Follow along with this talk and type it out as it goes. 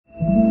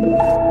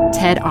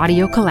TED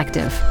Audio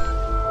Collective.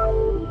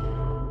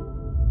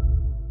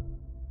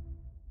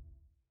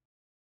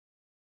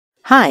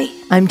 Hi,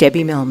 I'm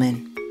Debbie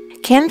Millman.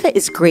 Canva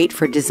is great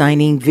for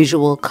designing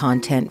visual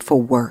content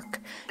for work,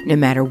 no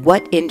matter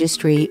what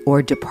industry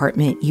or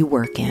department you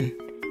work in.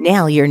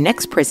 Nail your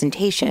next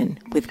presentation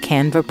with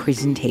Canva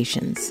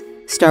Presentations.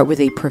 Start with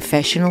a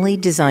professionally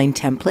designed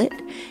template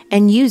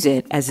and use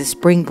it as a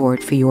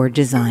springboard for your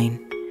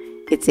design.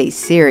 It's a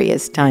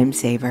serious time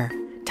saver.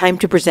 Time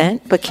to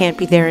present but can't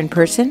be there in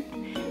person?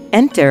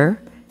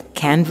 Enter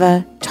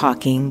Canva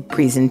Talking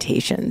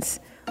Presentations.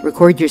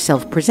 Record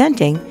yourself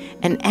presenting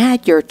and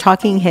add your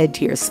talking head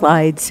to your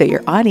slides so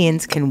your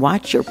audience can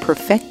watch your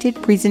perfected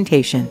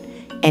presentation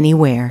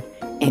anywhere,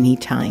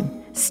 anytime.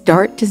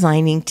 Start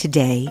designing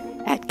today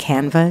at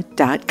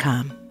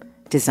canva.com.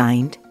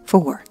 Designed for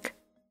work.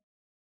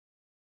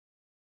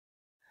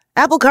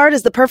 Apple Card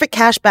is the perfect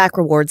cashback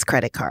rewards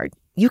credit card.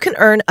 You can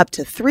earn up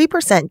to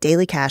 3%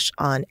 daily cash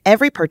on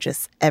every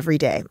purchase every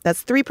day.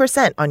 That's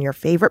 3% on your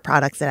favorite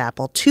products at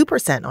Apple,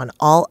 2% on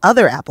all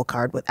other Apple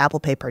Card with Apple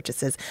Pay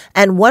purchases,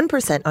 and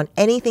 1% on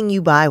anything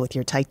you buy with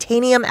your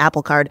titanium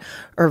Apple Card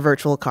or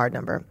virtual card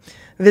number.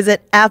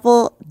 Visit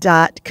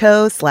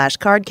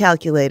apple.co/card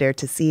calculator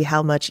to see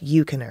how much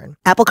you can earn.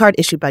 Apple Card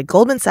issued by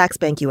Goldman Sachs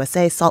Bank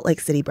USA, Salt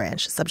Lake City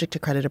branch. Subject to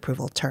credit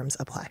approval. Terms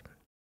apply.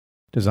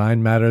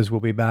 Design Matters will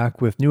be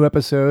back with new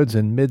episodes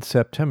in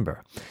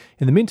mid-September.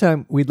 In the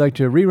meantime, we'd like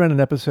to rerun an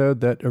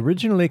episode that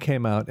originally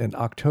came out in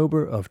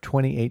October of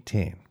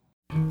 2018.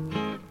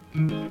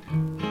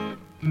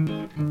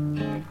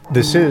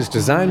 This is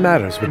Design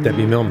Matters with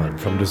Debbie Millman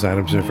from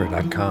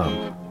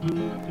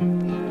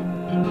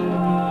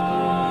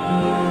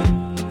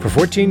DesignObserver.com. For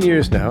 14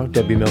 years now,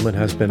 Debbie Millman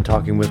has been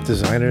talking with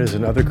designers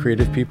and other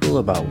creative people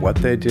about what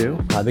they do,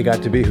 how they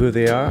got to be who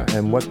they are,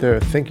 and what they're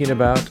thinking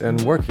about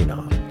and working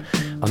on.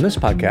 On this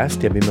podcast,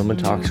 Debbie Millman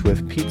talks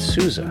with Pete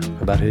Souza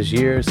about his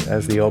years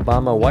as the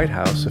Obama White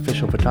House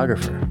official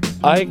photographer.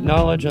 I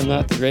acknowledge I'm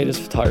not the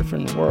greatest photographer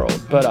in the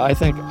world, but I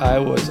think I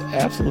was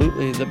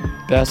absolutely the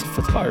best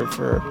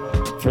photographer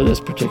for this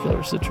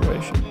particular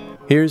situation.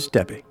 Here's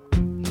Debbie.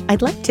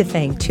 I'd like to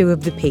thank two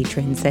of the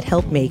patrons that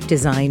help make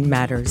Design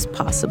Matters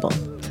possible.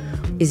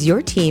 Is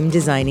your team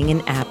designing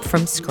an app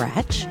from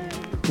scratch?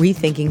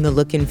 Rethinking the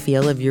look and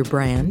feel of your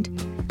brand?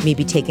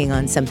 Maybe taking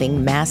on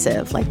something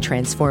massive like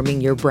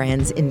transforming your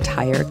brand's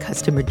entire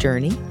customer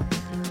journey?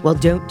 Well,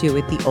 don't do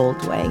it the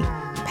old way,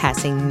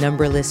 passing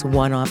numberless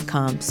one-off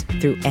comps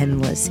through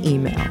endless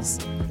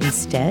emails.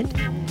 Instead,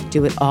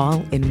 do it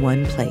all in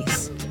one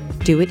place.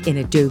 Do it in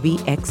Adobe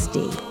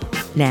XD.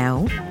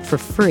 Now, for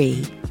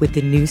free with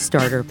the new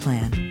starter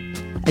plan.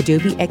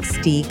 Adobe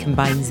XD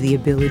combines the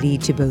ability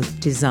to both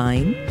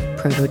design,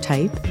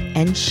 prototype,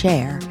 and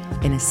share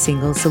in a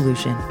single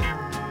solution.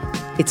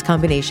 Its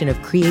combination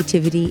of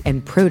creativity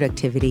and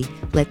productivity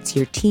lets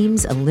your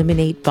teams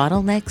eliminate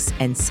bottlenecks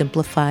and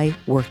simplify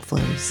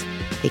workflows.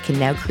 They can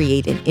now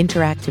create an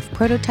interactive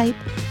prototype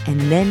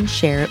and then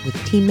share it with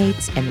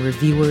teammates and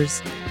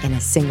reviewers in a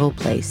single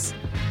place.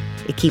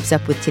 It keeps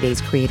up with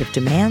today's creative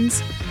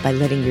demands by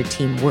letting your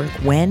team work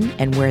when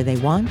and where they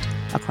want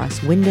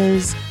across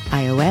Windows,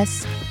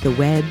 iOS, the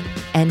web,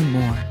 and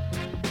more.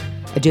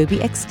 Adobe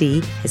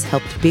XD has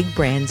helped big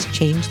brands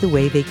change the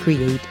way they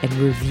create and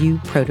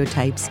review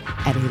prototypes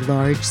at a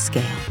large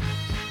scale.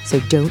 So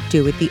don't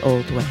do it the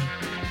old way.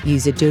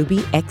 Use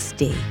Adobe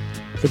XD,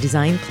 the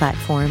design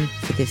platform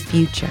for the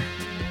future.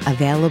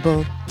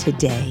 Available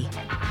today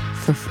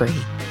for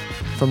free.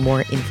 For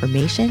more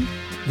information,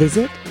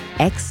 visit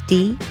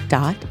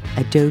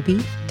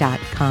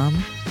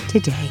xd.adobe.com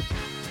today.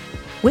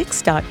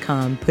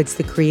 Wix.com puts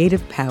the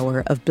creative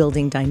power of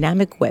building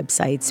dynamic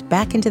websites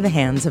back into the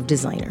hands of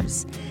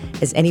designers.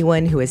 As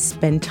anyone who has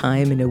spent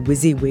time in a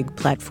WYSIWYG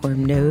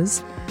platform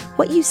knows,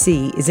 what you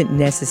see isn't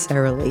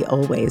necessarily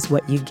always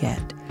what you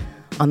get.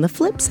 On the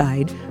flip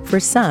side, for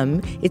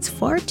some, it's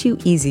far too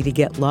easy to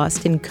get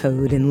lost in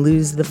code and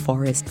lose the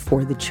forest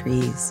for the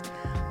trees.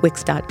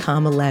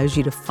 Wix.com allows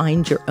you to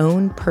find your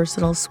own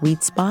personal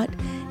sweet spot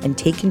and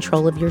take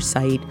control of your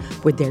site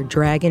with their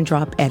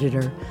drag-and-drop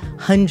editor,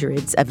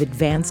 hundreds of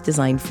advanced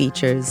design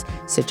features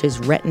such as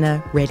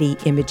Retina-ready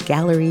image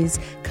galleries,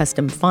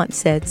 custom font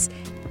sets,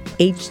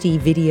 HD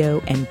video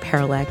and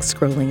parallax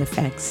scrolling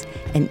effects,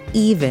 and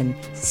even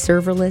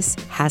serverless,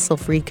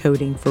 hassle-free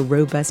coding for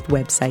robust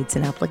websites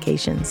and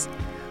applications.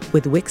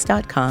 With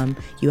Wix.com,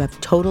 you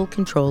have total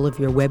control of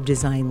your web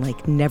design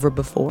like never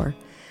before.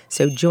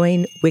 So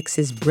join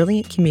Wix's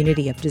brilliant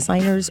community of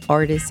designers,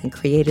 artists, and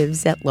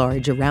creatives at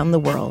large around the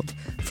world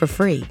for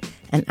free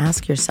and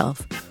ask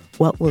yourself,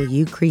 what will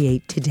you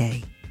create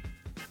today?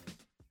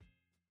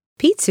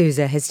 Pete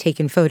Souza has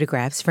taken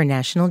photographs for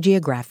National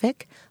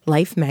Geographic,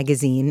 Life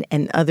magazine,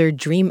 and other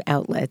dream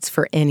outlets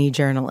for any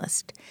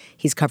journalist.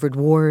 He's covered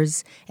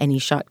wars, and he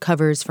shot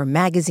covers for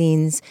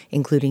magazines,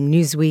 including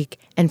Newsweek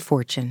and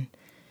Fortune.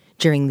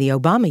 During the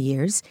Obama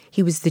years,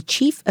 he was the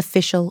chief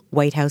official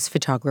White House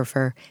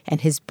photographer, and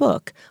his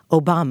book,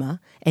 Obama,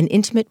 An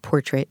Intimate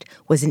Portrait,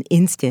 was an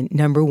instant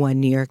 #1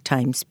 New York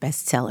Times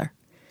bestseller.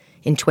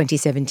 In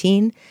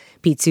 2017,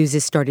 Pete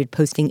Souza started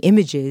posting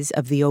images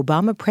of the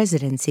Obama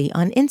presidency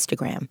on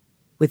Instagram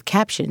with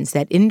captions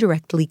that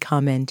indirectly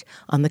comment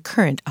on the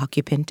current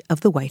occupant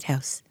of the White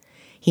House.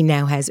 He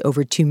now has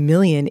over 2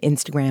 million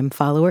Instagram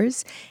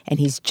followers, and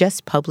he's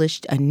just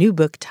published a new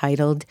book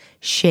titled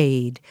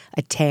Shade,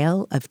 A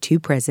Tale of Two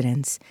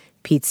Presidents.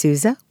 Pete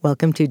Souza,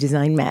 welcome to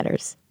Design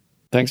Matters.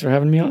 Thanks for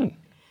having me on.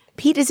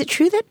 Pete, is it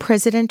true that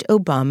President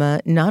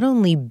Obama not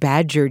only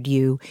badgered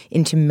you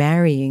into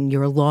marrying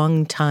your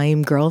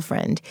longtime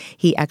girlfriend,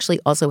 he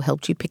actually also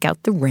helped you pick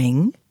out the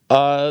ring?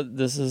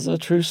 This is a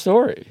true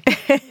story.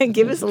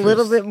 Give us a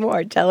little bit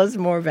more. Tell us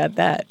more about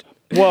that.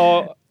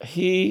 Well,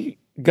 he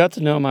got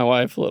to know my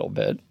wife a little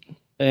bit,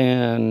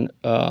 and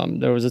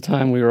there was a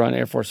time we were on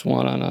Air Force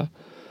One on a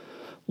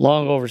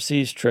long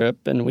overseas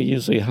trip, and we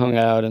usually hung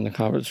out in the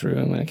conference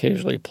room and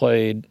occasionally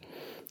played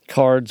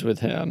cards with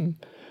him.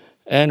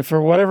 And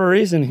for whatever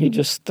reason, he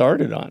just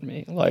started on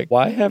me, like,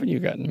 why haven't you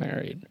gotten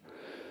married?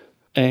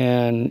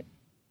 And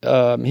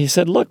he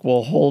said, look,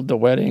 we'll hold the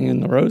wedding in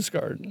the Rose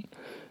Garden.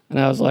 And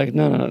I was like,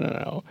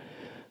 no.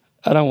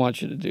 I don't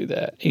want you to do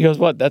that. He goes,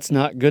 what, that's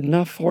not good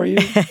enough for you?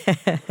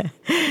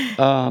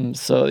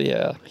 So,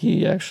 yeah,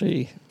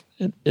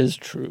 it is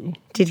true.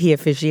 Did he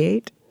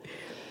officiate?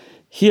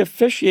 He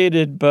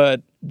officiated,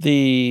 but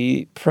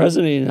the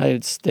President of the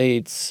United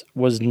States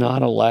was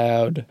not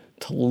allowed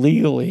to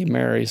legally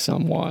marry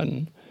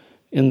someone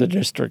in the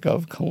District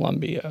of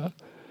Columbia.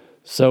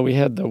 So we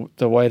had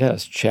the White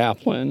House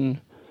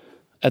chaplain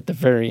at the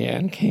very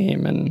end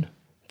came and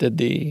did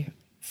the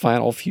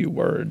final few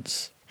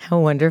words. How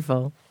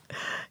wonderful.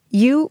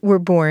 You were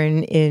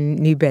born in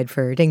New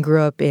Bedford and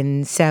grew up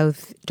in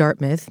South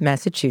Dartmouth,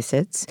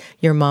 Massachusetts.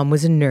 Your mom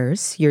was a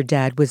nurse. Your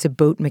dad was a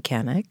boat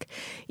mechanic.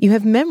 You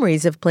have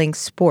memories of playing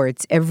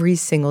sports every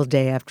single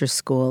day after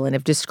school and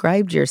have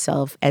described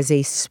yourself as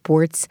a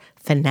sports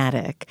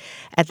fanatic.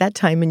 At that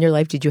time in your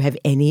life, did you have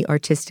any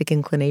artistic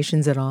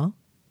inclinations at all?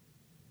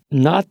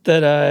 Not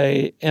that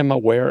I am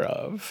aware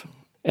of.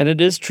 And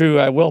it is true,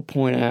 I will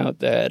point out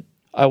that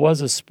I was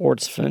a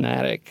sports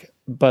fanatic,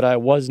 but I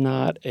was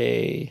not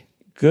a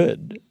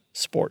good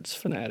sports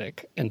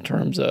fanatic in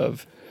terms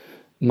of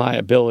my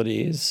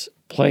abilities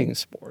playing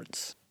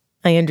sports.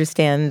 I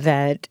understand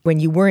that when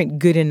you weren't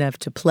good enough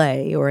to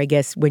play, or I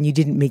guess when you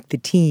didn't make the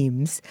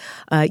teams,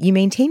 you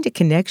maintained a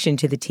connection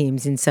to the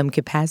teams in some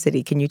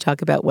capacity. Can you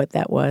talk about what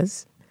that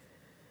was?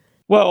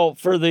 Well,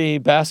 for the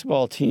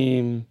basketball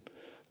team,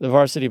 the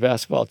varsity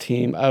basketball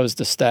team, I was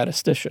the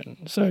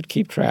statistician. So I'd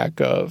keep track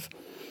of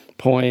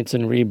points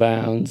and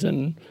rebounds.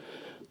 And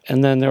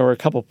then there were a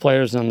couple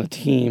players on the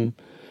team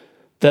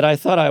that I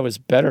thought I was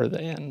better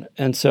than.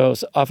 And so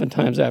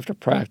oftentimes after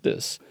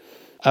practice,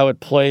 I would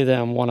play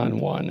them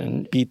one-on-one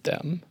and beat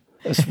them,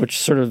 which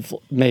sort of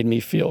made me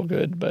feel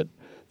good, but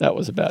that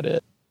was about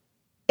it.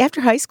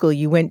 After high school,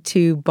 you went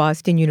to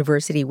Boston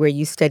University where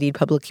you studied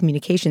public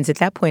communications. At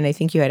that point, I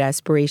think you had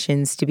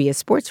aspirations to be a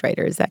sports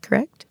writer. Is that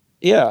correct?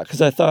 Yeah,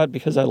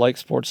 because I like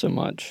sports so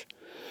much,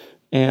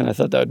 and I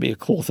thought that would be a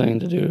cool thing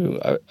to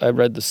do. I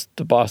read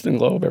the Boston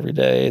Globe every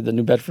day. The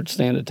New Bedford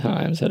Standard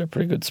Times had a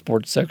pretty good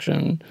sports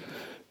section.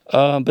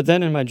 But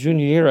then in my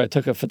junior year, I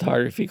took a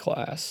photography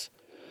class,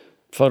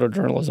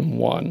 Photojournalism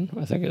 1,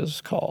 I think it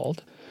was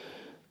called.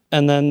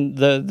 And then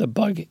the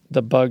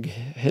bug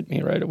hit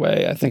me right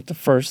away. I think the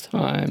first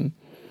time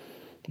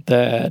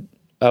that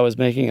I was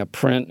making a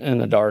print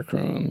in a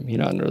darkroom,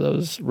 under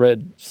those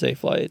red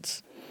safe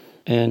lights,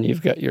 and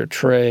you've got your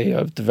tray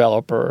of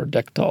developer,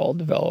 Dectal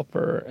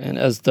developer, and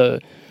as the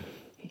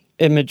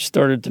image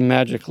started to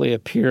magically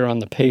appear on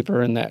the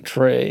paper in that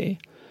tray,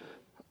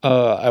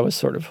 I was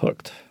sort of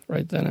hooked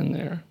right then and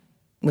there.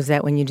 Was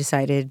that when you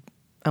decided,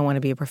 I want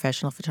to be a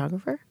professional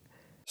photographer?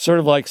 Sort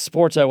of like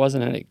sports, I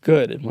wasn't any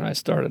good when I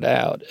started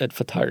out at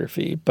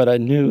photography, but I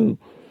knew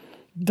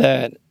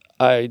that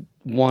I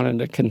wanted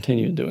to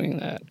continue doing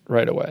that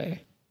right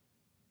away.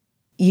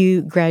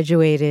 You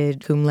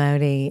graduated cum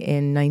laude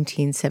in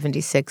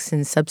 1976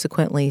 and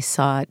subsequently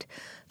sought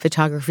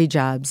photography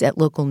jobs at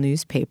local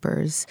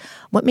newspapers.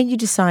 What made you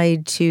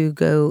decide to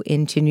go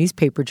into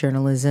newspaper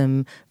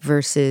journalism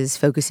versus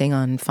focusing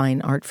on fine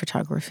art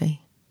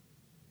photography?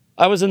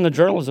 I was in the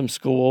journalism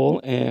school,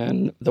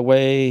 and the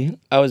way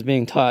I was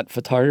being taught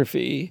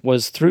photography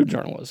was through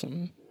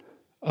journalism.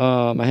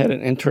 I had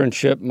an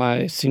internship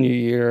my senior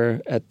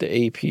year at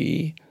the AP,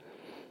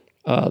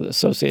 the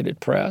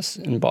Associated Press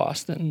in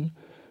Boston,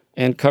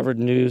 and covered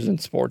news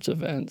and sports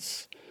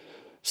events.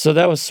 So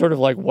that was sort of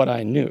like what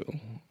I knew.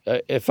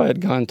 If I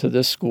had gone to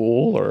this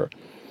school or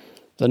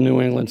the New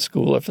England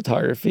School of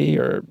Photography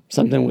or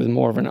something with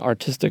more of an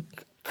artistic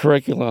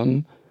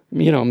curriculum,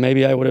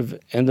 maybe I would have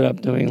ended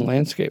up doing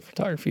landscape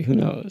photography. Who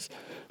knows?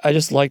 I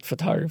just liked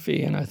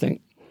photography, and I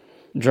think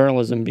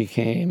journalism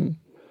became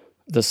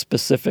the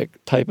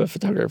specific type of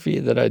photography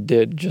that I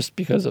did just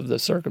because of the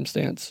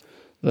circumstance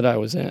that I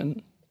was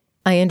in.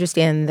 I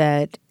understand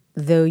that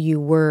though you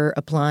were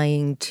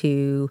applying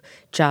to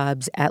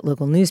jobs at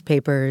local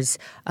newspapers,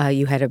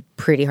 you had a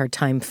pretty hard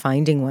time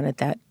finding one at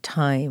that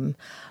time,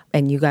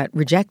 and you got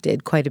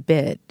rejected quite a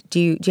bit. Do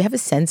you have a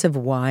sense of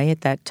why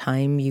at that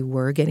time you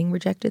were getting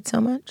rejected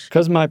so much?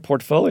 Because my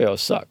portfolio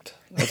sucked.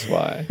 That's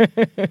why.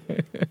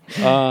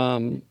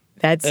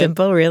 That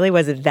simple, really?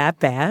 Was it that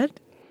bad?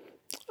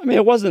 I mean,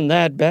 it wasn't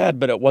that bad,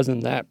 but it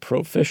wasn't that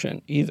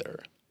proficient either.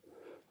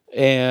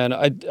 And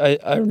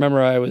I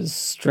remember I was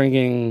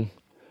stringing.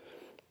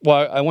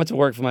 Well, I went to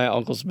work for my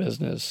uncle's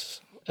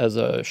business as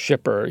a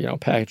shipper,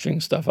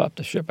 packaging stuff up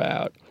to ship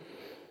out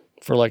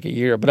for like a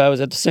year. But I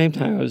was at the same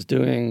time I was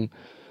doing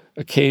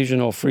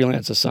occasional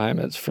freelance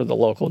assignments for the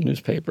local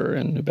newspaper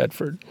in New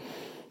Bedford,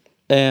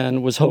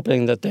 and was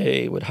hoping that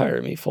they would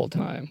hire me full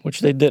time,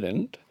 which they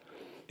didn't.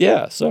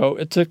 Yeah, so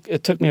it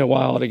took me a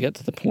while to get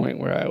to the point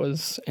where I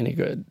was any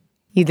good.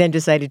 You then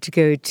decided to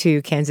go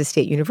to Kansas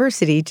State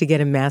University to get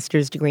a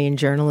master's degree in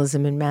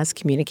journalism and mass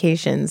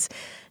communications.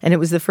 And it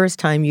was the first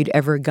time you'd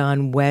ever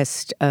gone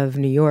west of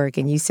New York.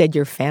 And you said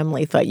your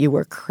family thought you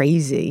were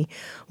crazy.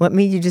 What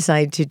made you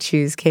decide to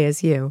choose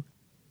KSU?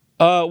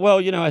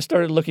 Well, I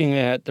started looking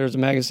at, there's a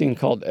magazine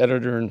called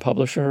Editor and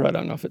Publisher. I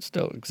don't know if it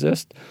still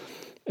exists.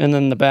 And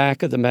then the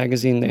back of the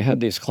magazine, they had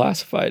these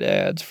classified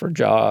ads for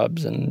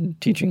jobs and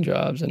teaching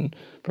jobs and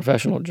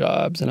professional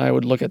jobs. And I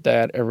would look at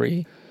that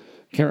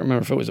can't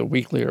remember if it was a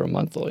weekly or a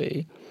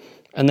monthly.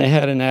 And they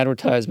had an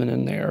advertisement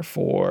in there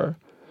for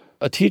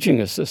a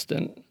teaching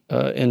assistant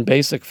in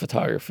basic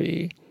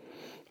photography.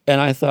 And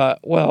I thought,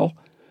 well,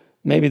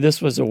 maybe this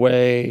was a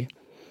way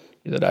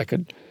that I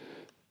could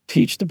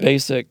teach the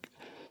basic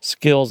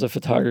skills of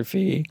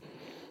photography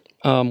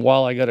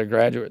while I got a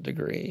graduate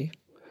degree.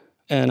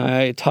 And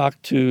I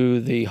talked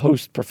to the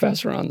host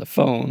professor on the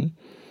phone,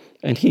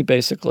 and he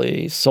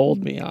basically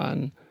sold me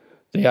on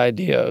the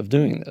idea of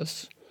doing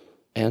this.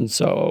 And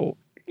so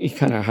he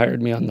kind of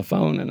hired me on the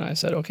phone, and I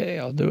said, okay,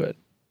 I'll do it.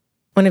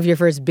 One of your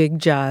first big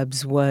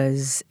jobs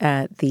was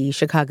at the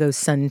Chicago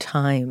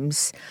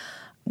Sun-Times.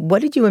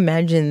 What did you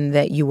imagine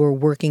that you were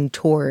working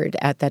toward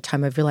at that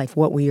time of your life?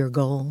 What were your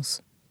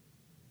goals?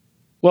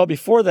 Well,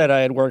 before that, I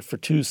had worked for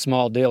 2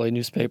 small daily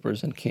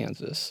newspapers in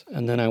Kansas,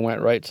 and then I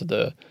went right to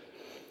the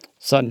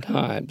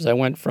Sun-Times. I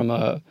went from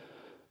a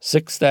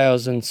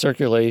 6,000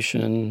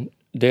 circulation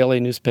daily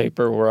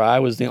newspaper where I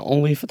was the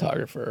only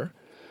photographer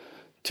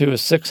to a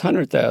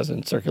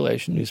 600,000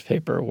 circulation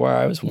newspaper where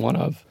I was one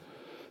of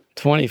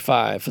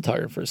 25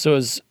 photographers. So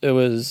it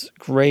was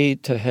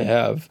great to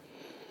have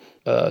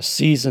a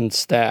seasoned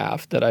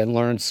staff that I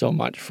learned so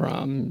much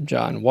from,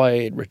 John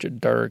White, Richard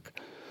Dirk,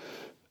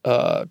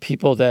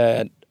 people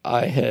that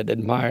I had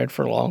admired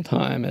for a long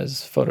time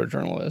as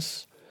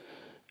photojournalists.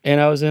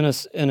 And I was in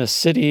a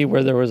city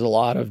where there was a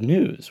lot of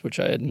news, which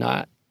I had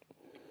not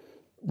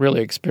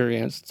really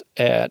experienced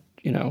at,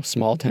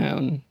 small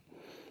town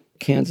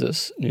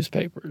Kansas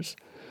newspapers.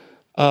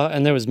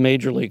 And there was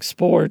Major League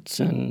Sports,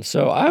 and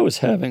so I was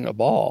having a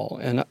ball.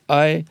 And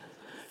I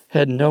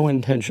had no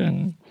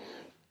intention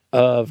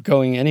of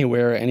going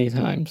anywhere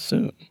anytime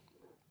soon.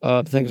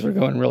 Things were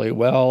going really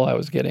well. I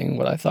was getting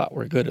what I thought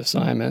were good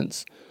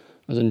assignments.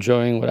 I was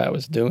enjoying what I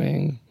was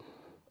doing.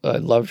 I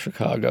loved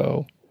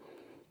Chicago.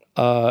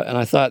 And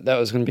I thought that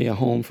was going to be a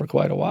home for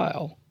quite a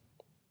while.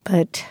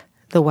 But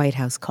the White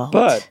House called.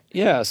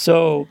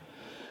 So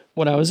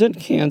when I was in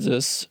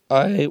Kansas,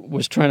 I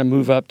was trying to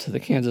move up to the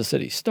Kansas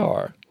City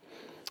Star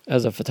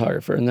as a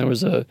photographer. And there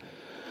was a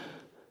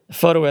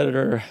photo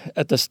editor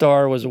at the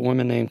Star was a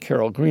woman named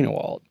Carol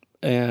Greenewalt.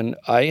 And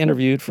I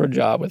interviewed for a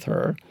job with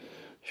her.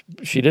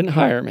 She didn't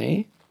hire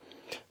me,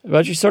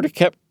 but she sort of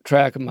kept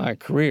track of my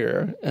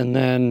career. And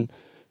then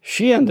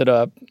she ended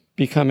up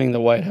becoming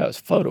the White House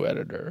photo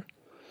editor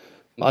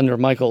under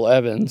Michael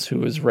Evans, who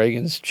was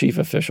Reagan's chief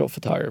official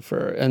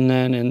photographer. And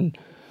then in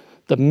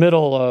the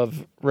middle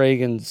of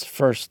Reagan's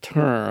first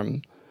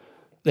term,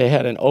 they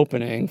had an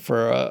opening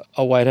for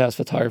a White House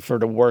photographer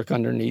to work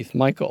underneath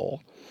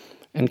Michael.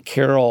 And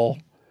Carol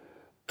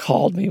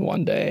called me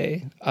one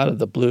day out of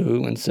the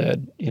blue and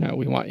said,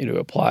 we want you to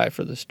apply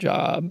for this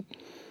job.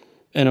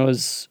 And it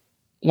was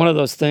one of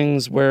those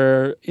things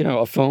where,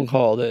 a phone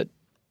call that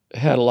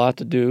had a lot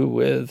to do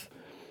with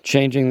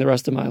changing the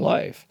rest of my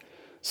life.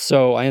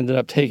 So I ended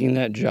up taking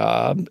that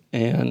job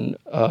and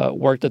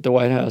worked at the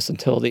White House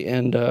until the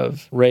end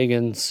of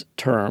Reagan's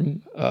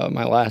term.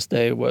 My last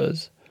day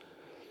was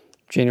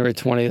January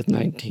 20th,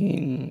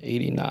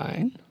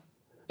 1989.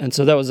 And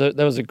so that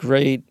was a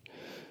great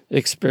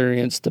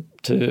experience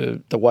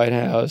to the White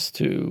House,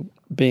 to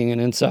being an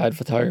inside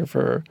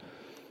photographer,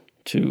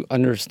 to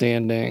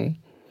understanding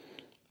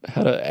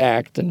how to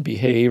act and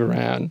behave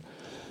around,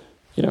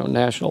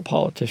 national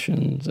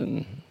politicians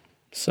and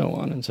so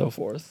on and so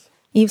forth.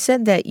 You've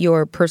said that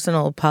your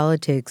personal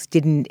politics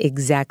didn't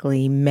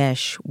exactly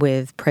mesh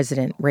with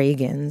President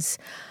Reagan's.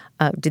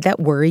 Did that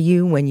worry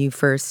you when you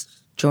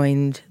first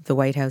joined the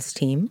White House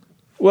team?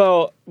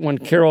 Well, when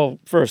Carol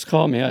first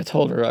called me, I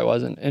told her I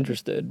wasn't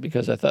interested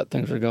because I thought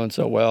things were going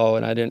so well,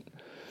 and I didn't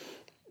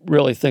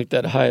really think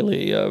that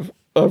highly of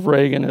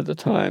Reagan at the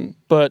time.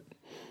 But,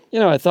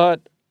 I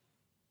thought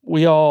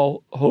we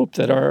all hope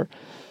that our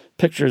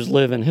pictures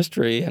live in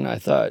history, and I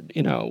thought,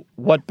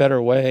 what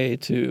better way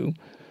to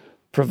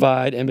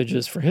provide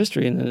images for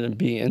history and then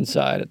be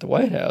inside at the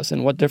White House.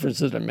 And what difference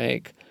did it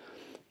make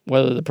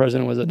whether the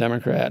president was a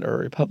Democrat or a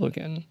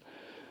Republican?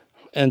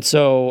 And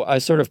so I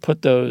sort of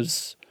put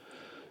those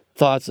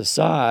thoughts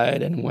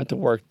aside and went to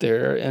work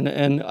there.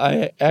 And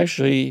I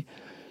actually,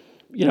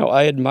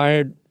 I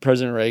admired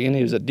President Reagan.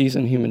 He was a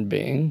decent human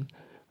being.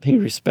 He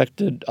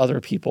respected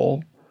other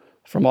people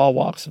from all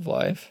walks of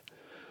life.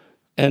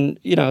 And,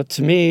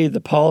 to me, the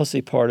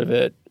policy part of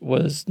it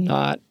was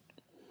not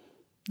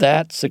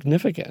that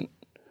significant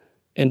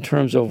in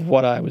terms of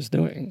what I was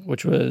doing,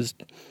 which was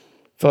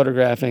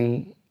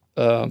photographing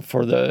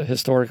for the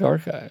Historic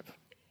Archive.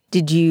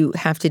 Did you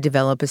have to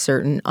develop a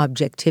certain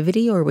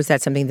objectivity, or was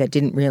that something that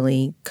didn't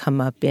really come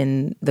up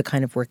in the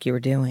kind of work you were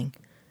doing?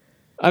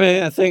 I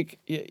mean, I think,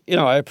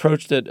 I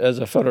approached it as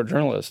a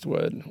photojournalist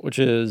would, which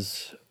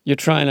is you're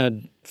trying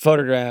to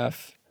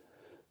photograph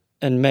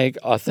and make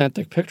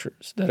authentic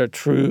pictures that are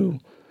true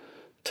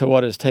to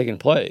what has taken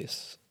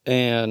place.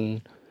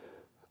 And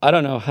I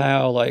don't know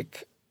how,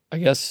 I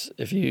guess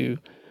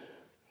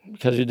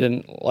because you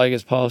didn't like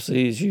his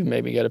policies, you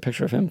maybe get a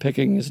picture of him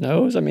picking his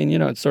nose. I mean,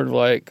 it's sort of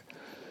like,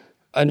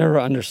 I never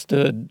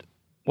understood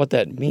what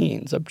that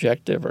means,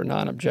 objective or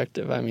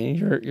non-objective. I mean,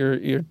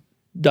 you're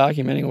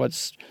documenting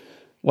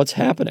what's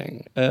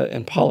happening,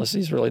 and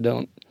policies really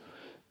don't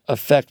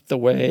affect the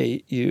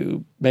way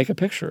you make a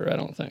picture, I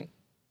don't think.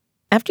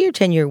 After your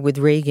tenure with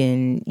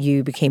Reagan,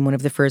 you became one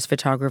of the first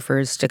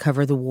photographers to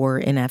cover the war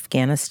in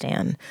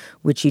Afghanistan,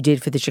 which you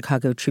did for the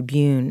Chicago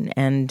Tribune.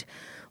 And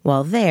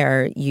while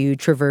there, you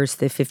traversed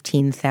the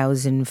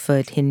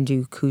 15,000-foot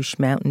Hindu Kush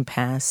mountain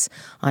pass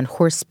on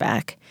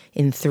horseback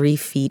in 3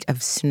 feet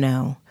of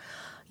snow.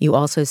 You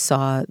also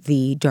saw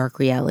the dark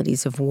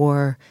realities of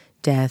war,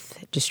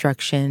 death,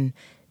 destruction,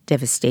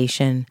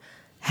 devastation.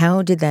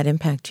 How did that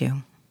impact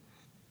you?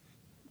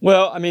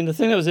 Well, I mean, the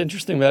thing that was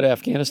interesting about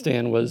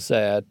Afghanistan was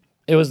that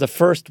it was the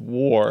first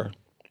war,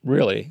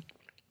 really,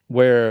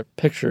 where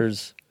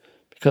pictures,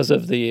 because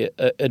of the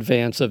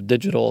advance of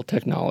digital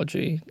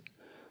technology,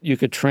 you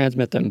could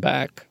transmit them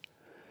back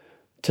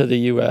to the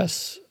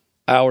U.S.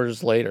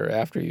 hours later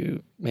after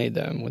you made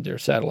them with your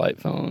satellite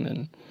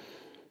phone.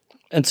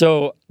 And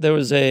so there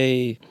was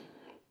a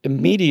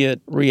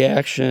immediate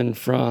reaction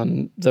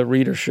from the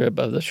readership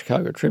of the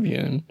Chicago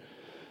Tribune.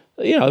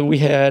 We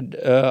had,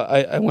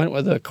 I went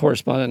with a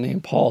correspondent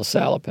named Paul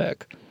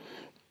Salopek.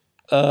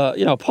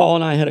 Paul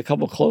and I had a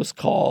couple close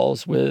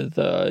calls with,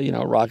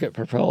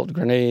 rocket-propelled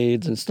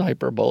grenades and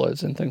sniper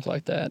bullets and things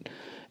like that.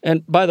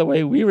 And by the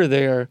way, we were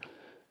there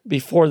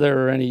before there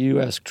were any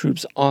U.S.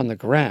 troops on the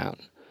ground.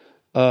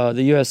 The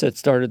U.S. had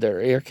started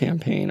their air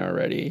campaign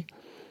already.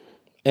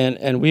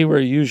 And we were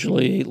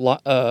usually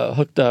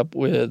hooked up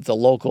with the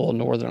local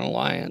Northern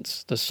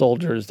Alliance, the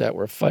soldiers that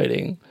were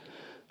fighting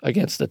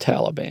against the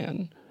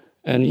Taliban.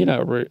 And,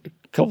 a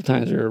couple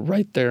times we were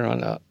right there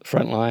on the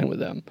front line with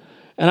them.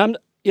 And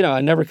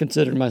I never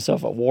considered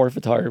myself a war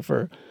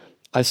photographer.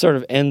 I sort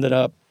of ended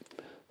up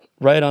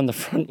right on the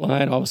front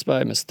line almost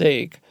by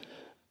mistake.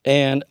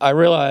 And I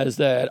realized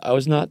that I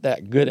was not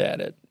that good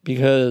at it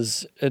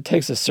because it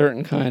takes a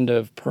certain kind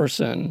of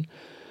person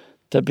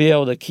to be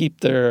able to keep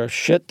their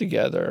shit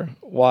together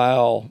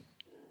while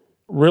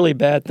really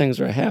bad things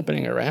are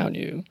happening around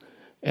you.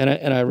 And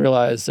I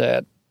realized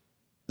that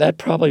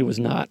probably was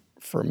not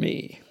for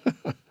me.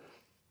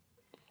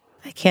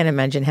 I can't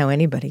imagine how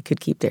anybody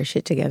could keep their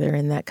shit together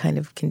in that kind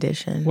of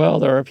condition. Well,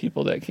 there are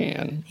people that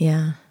can.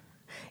 Yeah.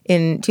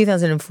 In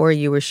 2004,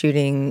 you were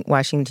shooting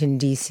Washington,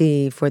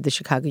 D.C. for the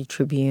Chicago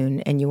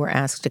Tribune, and you were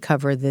asked to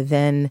cover the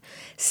then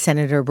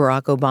Senator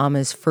Barack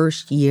Obama's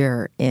first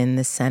year in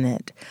the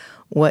Senate.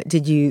 What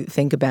did you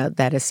think about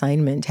that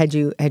assignment? Had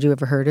you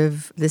ever heard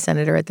of the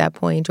senator at that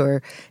point,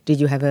 or did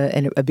you have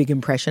a big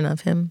impression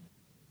of him?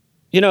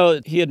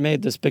 He had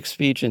made this big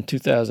speech in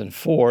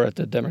 2004 at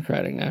the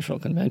Democratic National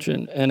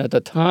Convention, and at the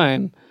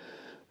time,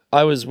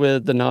 I was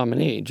with the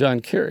nominee,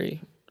 John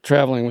Kerry,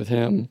 traveling with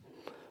him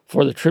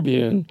for the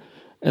Tribune.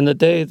 And the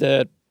day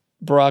that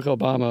Barack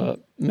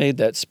Obama made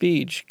that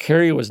speech,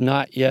 Kerry was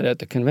not yet at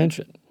the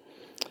convention.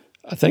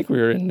 I think we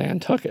were in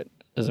Nantucket,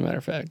 as a matter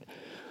of fact.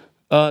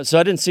 So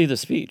I didn't see the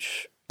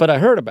speech, but I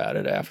heard about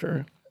it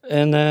after.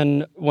 And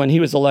then when he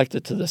was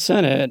elected to the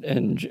Senate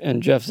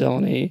and Jeff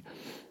Zeleny,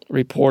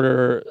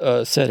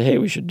 reporter, said, hey,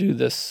 we should do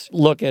this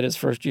look at his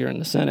first year in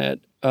the Senate,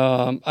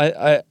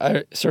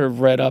 I sort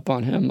of read up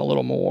on him a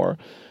little more.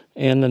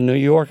 And the New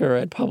Yorker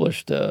had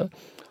published a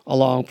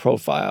long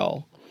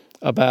profile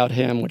about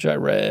him, which I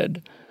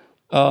read.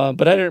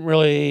 But I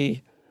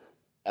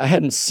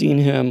hadn't seen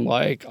him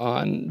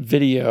on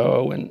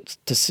video and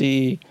to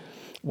see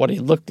what he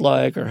looked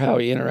like or how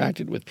he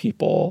interacted with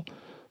people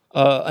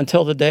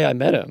until the day I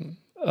met him,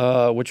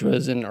 which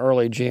was in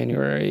early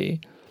January.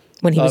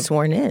 When he was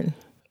sworn in?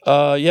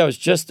 Yeah,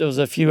 it was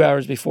a few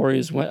hours before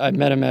I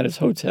met him at his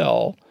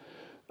hotel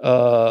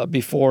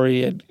before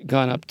he had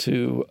gone up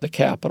to the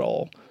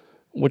Capitol,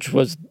 which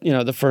was,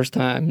 the first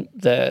time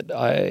that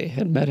I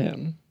had met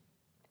him.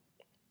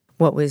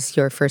 What was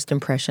your first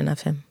impression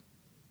of him?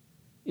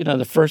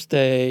 The first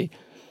day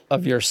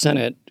of your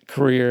Senate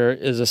career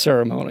is a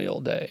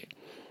ceremonial day.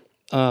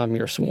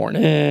 You're sworn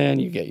in,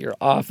 you get your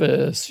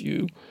office,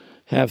 you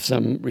have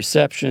some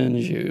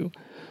receptions, you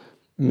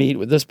meet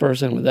with this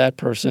person, with that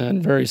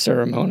person, very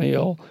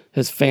ceremonial.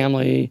 His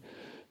family,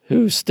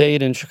 who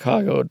stayed in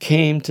Chicago,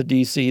 came to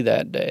D.C.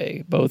 that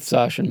day, both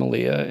Sasha and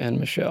Malia and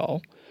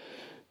Michelle.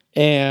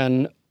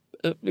 And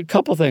a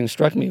couple things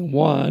struck me.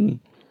 One,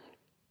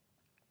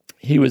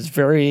 he was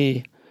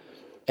very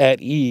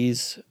at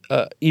ease,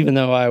 even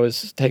though I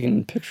was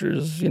taking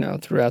pictures,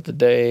 throughout the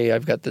day.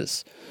 I've got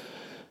this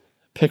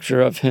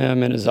picture of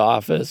him in his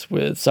office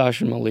with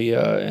Sasha and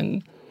Malia,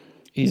 and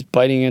he's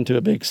biting into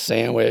a big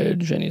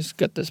sandwich, and he's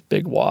got this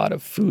big wad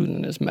of food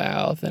in his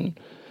mouth, and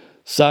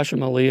Sasha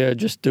and Malia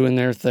just doing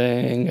their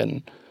thing,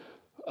 and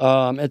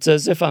it's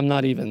as if I'm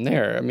not even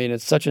there. I mean,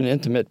 it's such an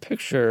intimate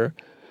picture,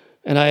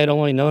 and I had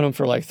only known him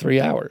for like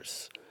 3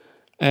 hours.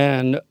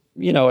 And,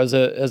 as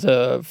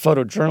a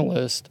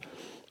photojournalist,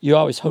 you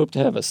always hope to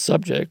have a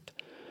subject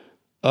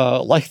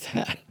like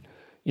that.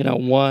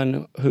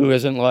 One who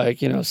isn't like,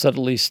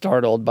 suddenly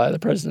startled by the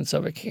presence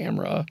of a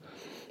camera.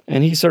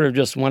 And he sort of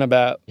just went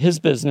about his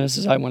business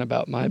as I went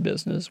about my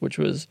business, which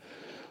was,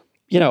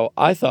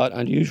 I thought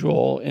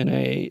unusual in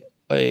a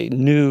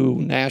new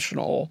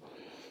national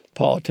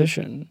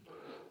politician.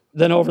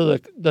 Then over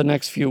the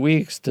next few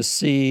weeks, to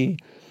see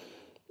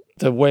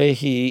the way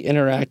he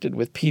interacted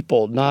with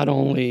people, not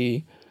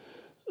only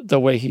the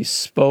way he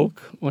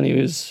spoke when he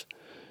was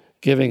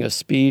giving a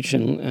speech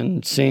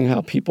and seeing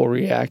how people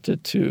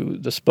reacted to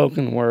the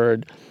spoken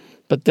word,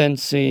 but then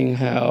seeing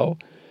how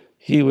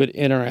he would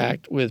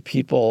interact with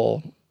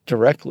people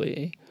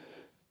directly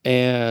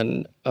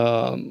and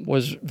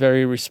was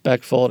very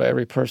respectful to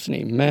every person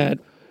he met.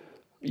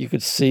 You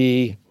could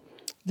see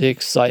the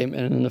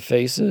excitement in the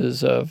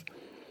faces of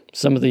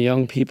some of the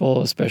young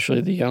people,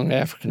 especially the young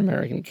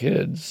African-American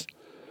kids.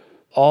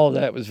 All of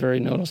that was very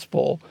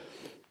noticeable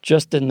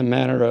just in the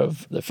matter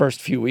of the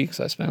first few weeks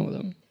I spent with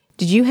him.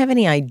 Did you have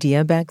any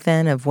idea back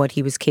then of what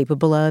he was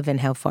capable of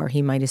and how far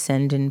he might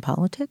ascend in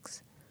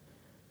politics?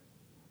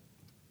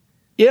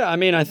 Yeah, I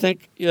mean, I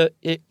think,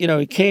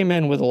 he came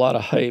in with a lot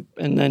of hype.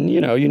 And then,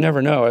 you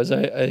never know. As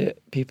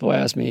people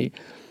ask me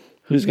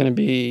who's going to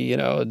be,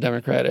 a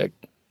Democratic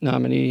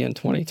nominee in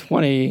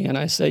 2020, and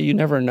I say you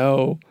never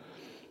know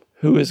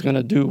who is going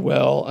to do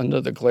well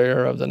under the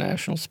glare of the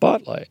national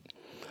spotlight.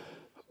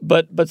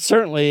 But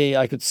certainly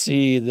I could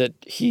see that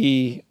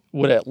he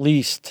would at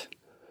least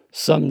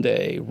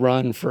someday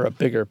run for a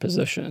bigger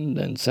position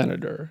than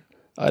senator.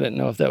 I didn't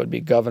know if that would be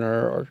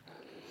governor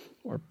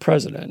or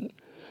president.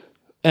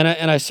 And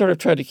I sort of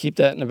tried to keep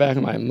that in the back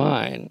of my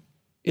mind,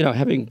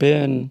 having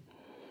been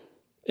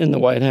in the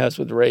White House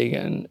with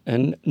Reagan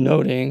and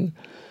noting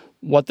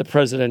what the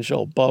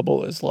presidential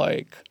bubble is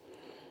like.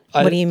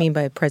 What do you mean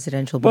by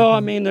presidential bubble? Well, I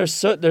mean,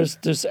 there's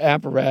this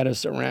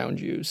apparatus around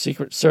you,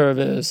 Secret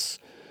Service.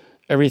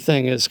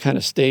 Everything is kind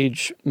of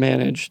stage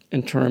managed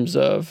in terms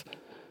of,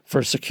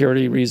 for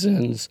security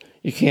reasons,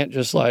 you can't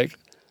just like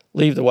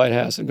leave the White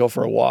House and go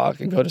for a walk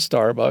and go to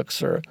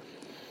Starbucks or,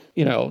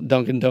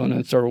 Dunkin'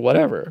 Donuts or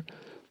whatever.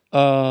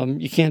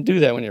 You can't do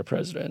that when you're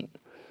president.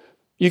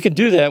 You can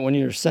do that when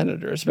you're a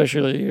senator,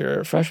 especially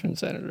you're a freshman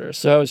senator.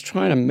 So I was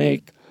trying to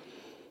make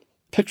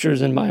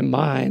pictures in my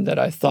mind that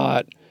I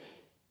thought,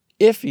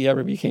 if he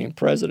ever became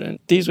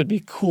president, these would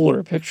be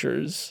cooler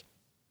pictures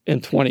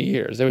in 20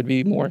 years. They would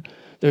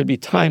be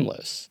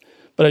timeless.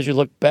 But as you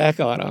look back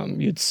on them,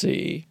 you'd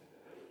see,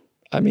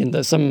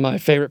 some of my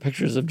favorite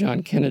pictures of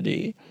John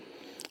Kennedy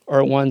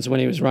are ones when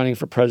he was running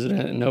for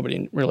president and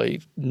nobody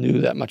really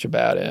knew that much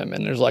about him.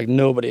 And there's like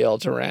nobody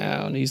else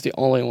around. He's the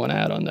only one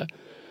out on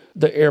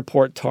the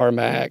airport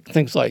tarmac,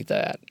 things like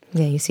that.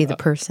 Yeah, you see the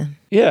person.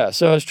 Yeah,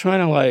 so I was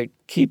trying to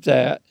keep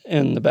that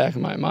in the back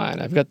of my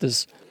mind. I've got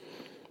this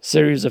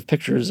series of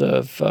pictures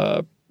of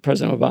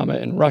President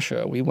Obama in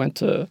Russia. We went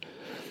to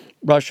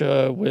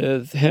Russia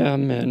with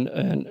him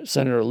and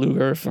Senator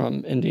Lugar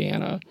from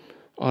Indiana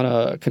on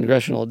a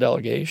congressional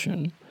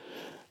delegation.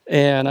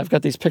 And I've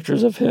got these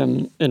pictures of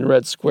him in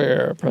Red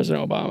Square,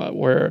 President Obama,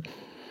 where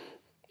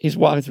he's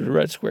walking through the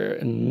Red Square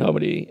and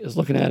nobody is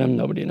looking at him,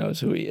 nobody knows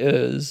who he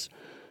is.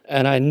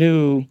 And I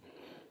knew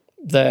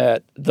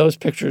that those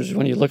pictures,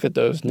 when you look at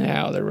those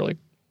now, they're really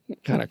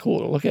kind of cool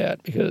to look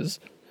at because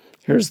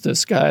here's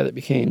this guy that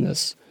became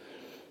this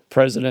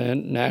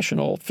president,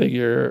 national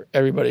figure.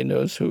 Everybody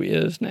knows who he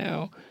is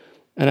now.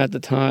 And at the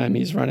time,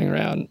 he's running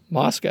around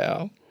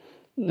Moscow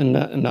and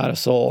not a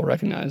soul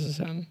recognizes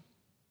him.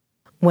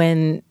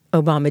 When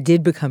Obama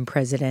did become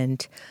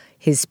president,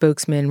 his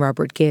spokesman,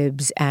 Robert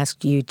Gibbs,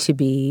 asked you to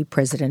be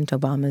President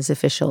Obama's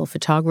official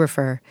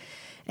photographer,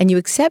 and you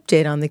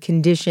accepted on the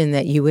condition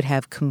that you would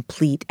have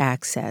complete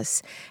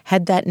access.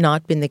 Had that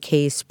not been the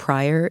case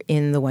prior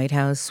in the White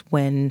House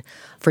when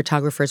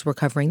photographers were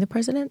covering the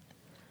president?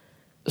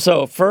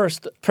 So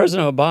first,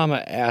 President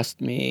Obama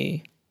asked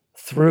me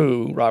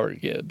through Robert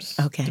Gibbs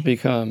to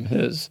become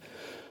his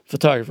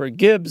photographer.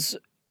 Gibbs,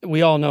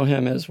 we all know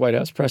him as White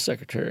House press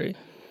secretary,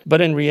 but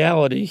in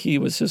reality, he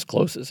was his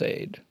closest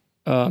aide.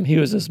 He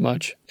was as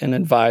much an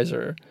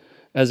advisor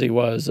as he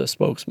was a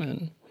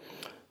spokesman.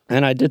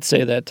 And I did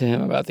say that to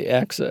him about the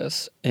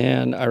access.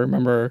 And I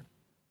remember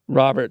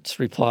Robert's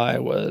reply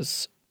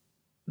was,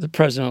 the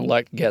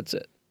president-elect gets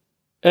it.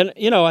 And,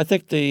 I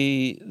think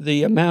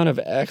the amount of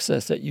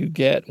access that you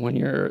get when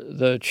you're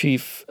the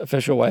chief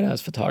official White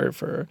House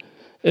photographer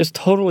is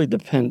totally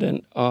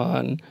dependent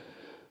on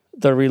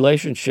the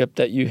relationship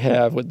that you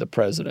have with the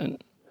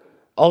president.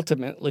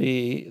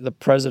 Ultimately, the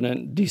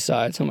president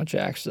decides how much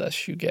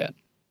access you get.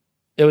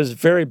 It was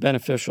very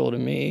beneficial to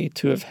me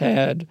to have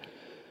had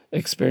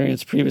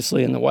experience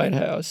previously in the White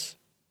House,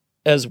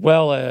 as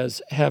well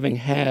as having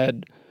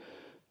had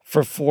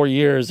for 4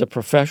 years a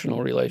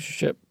professional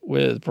relationship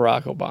with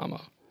Barack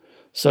Obama.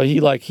 So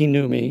he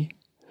knew me.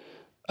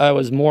 I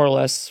was more or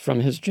less from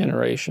his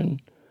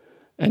generation,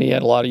 and he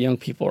had a lot of young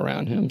people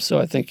around him. So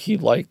I think he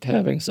liked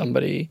having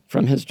somebody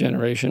from his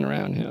generation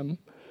around him.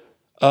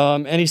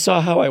 And he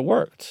saw how I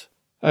worked.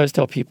 I always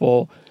tell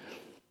people,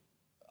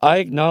 I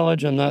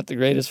acknowledge I'm not the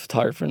greatest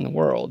photographer in the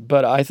world,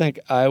 but I think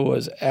I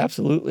was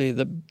absolutely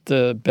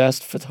the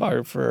best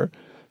photographer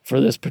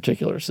for this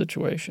particular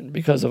situation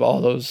because of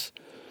all those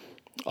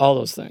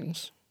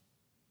things.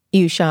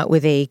 You shot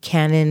with a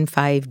Canon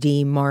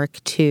 5D Mark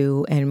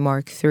II and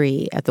Mark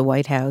III at the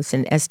White House,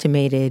 and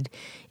estimated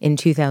in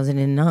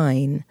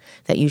 2009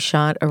 that you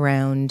shot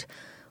around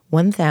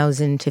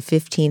 1,000 to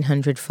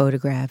 1,500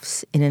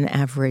 photographs in an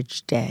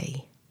average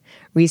day.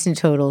 Recent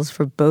totals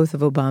for both of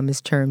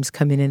Obama's terms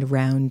come in at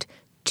around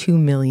 2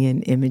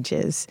 million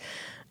images.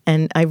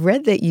 And I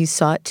read that you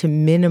sought to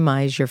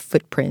minimize your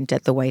footprint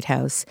at the White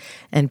House,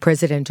 and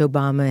President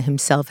Obama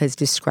himself has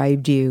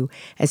described you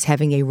as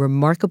having a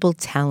remarkable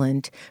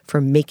talent for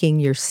making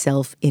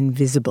yourself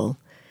invisible.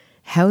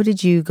 How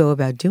did you go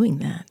about doing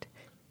that?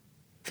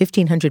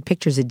 1,500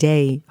 pictures a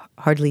day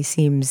hardly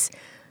seems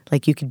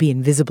like you could be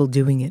invisible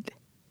doing it.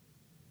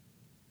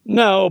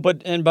 No,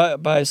 but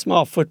by a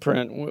small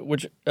footprint,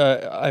 which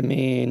at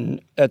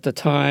the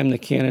time, the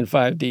Canon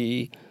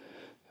 5D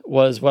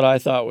was what I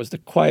thought was the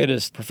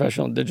quietest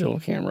professional digital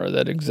camera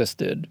that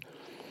existed.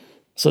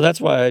 So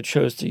that's why I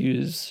chose to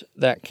use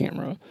that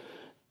camera.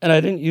 And I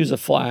didn't use a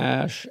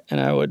flash, and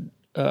I would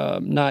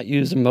not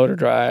use a motor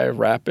drive,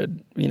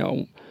 rapid,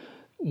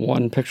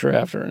 one picture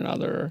after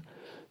another.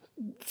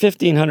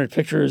 1,500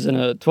 pictures in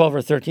a 12 or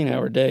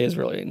 13-hour day is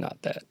really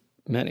not that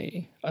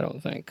many, I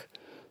don't think.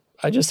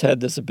 I just had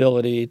this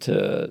ability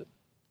to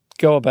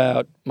go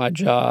about my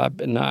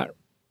job and not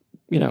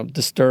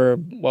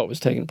disturb what was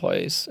taking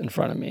place in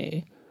front of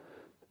me,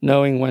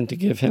 knowing when to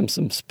give him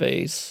some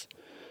space.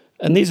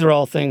 And these are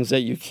all things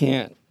that you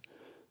can't,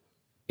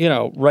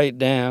 write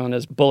down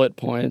as bullet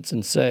points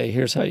and say,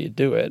 here's how you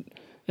do it.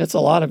 A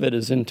lot of it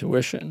is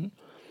intuition.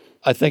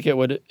 I think it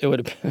would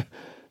have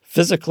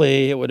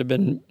physically, it would have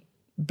been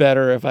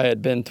better if I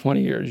had been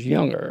 20 years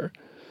younger.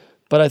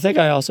 But I think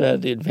I also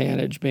had the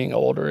advantage being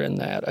older in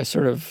that I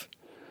sort of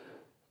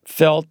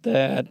felt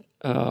that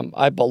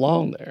I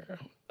belonged there.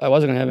 I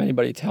wasn't going to have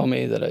anybody tell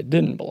me that I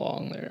didn't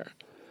belong there.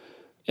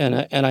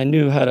 And I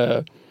knew how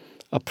to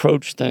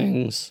approach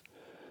things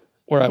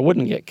where I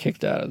wouldn't get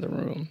kicked out of the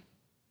room.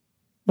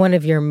 One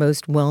of your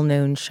most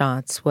well-known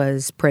shots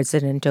was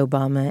President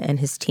Obama and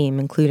his team,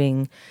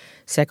 including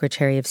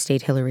Secretary of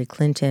State Hillary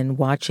Clinton,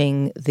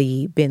 watching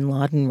the bin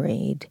Laden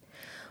raid.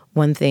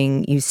 One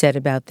thing you said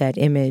about that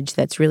image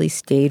that's really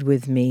stayed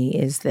with me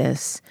is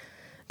this: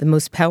 the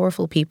most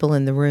powerful people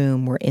in the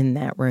room were in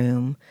that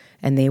room,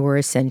 and they were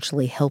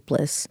essentially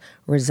helpless,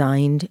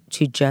 resigned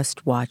to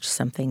just watch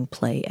something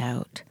play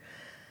out.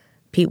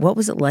 Pete, what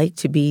was it like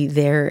to be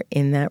there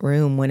in that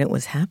room when it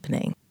was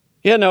happening?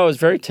 Yeah, no, it was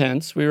very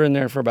tense. We were in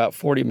there for about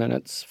 40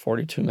 minutes,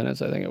 42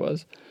 minutes, I think it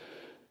was.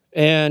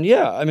 And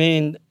yeah,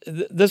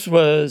 this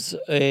was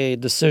a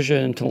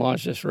decision to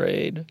launch this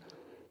raid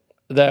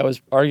that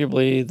was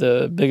arguably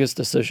the biggest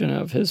decision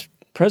of his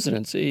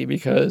presidency,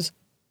 because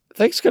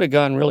things could have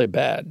gone really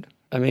bad.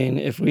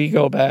 If we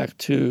go back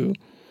to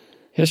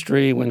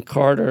history, when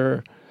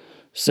Carter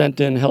sent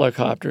in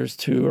helicopters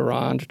to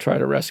Iran to try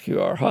to rescue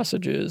our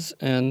hostages,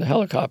 and the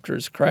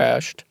helicopters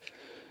crashed,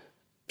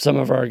 some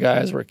of our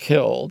guys were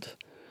killed.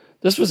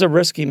 This was a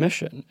risky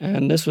mission,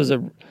 and this was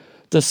a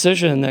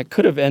decision that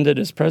could have ended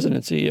his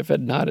presidency if it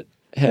not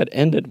had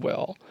ended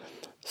well.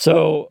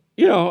 So,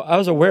 I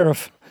was aware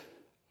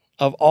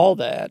of all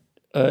that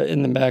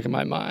in the back of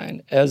my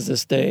mind as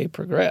this day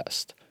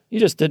progressed. You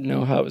just didn't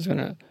know how it was going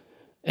to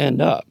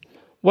end up.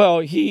 Well,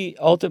 he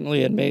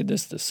ultimately had made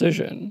this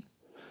decision,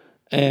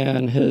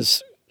 and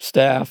his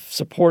staff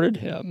supported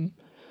him.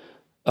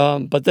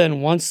 But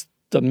then once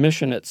the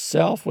mission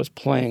itself was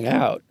playing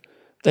out,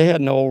 they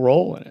had no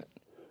role in it.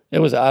 It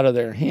was out of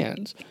their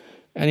hands.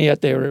 And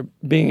yet they were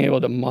being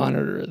able to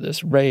monitor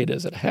this raid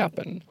as it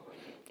happened.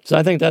 So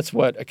I think that's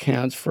what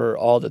accounts for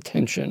all the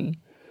tension,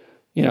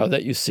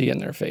 that you see in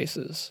their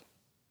faces.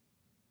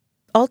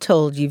 All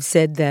told, you've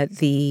said that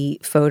the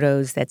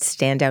photos that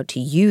stand out to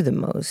you the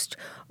most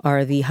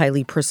are the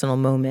highly personal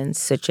moments,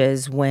 such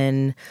as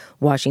when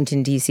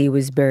Washington, D.C.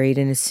 was buried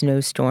in a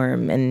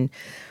snowstorm and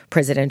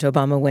President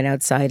Obama went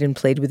outside and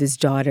played with his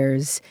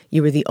daughters.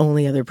 You were the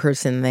only other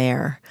person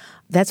there.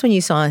 That's when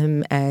you saw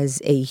him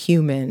as a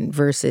human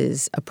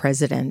versus a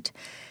president.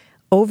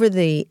 Over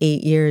the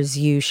 8 years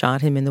you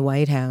shot him in the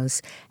White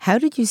House, how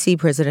did you see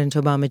President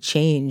Obama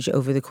change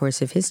over the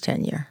course of his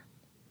tenure?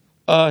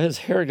 His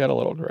hair got a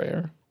little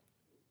grayer.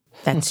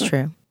 That's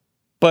true.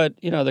 But,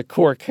 the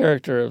core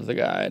character of the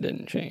guy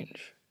didn't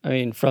change. I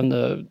mean, from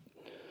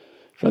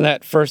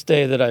that first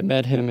day that I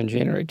met him in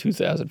January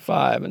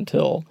 2005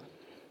 until,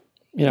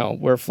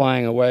 we're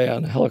flying away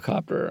on a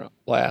helicopter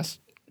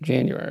last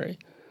January,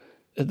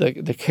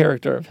 the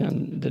character of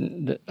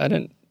him I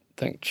didn't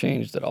think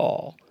changed at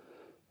all.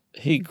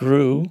 He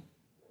grew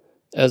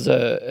as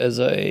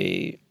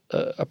a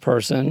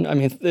person. I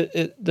mean,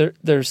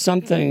 there's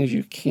some things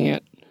you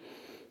can't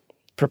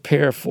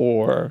prepare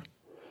for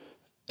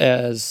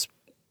as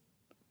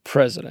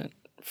president.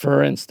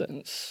 For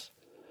instance,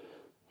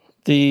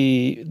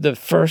 the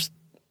first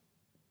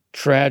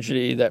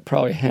tragedy that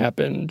probably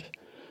happened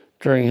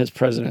during his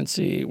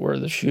presidency were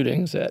the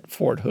shootings at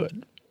Fort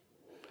Hood.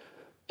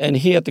 And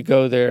he had to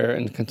go there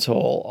and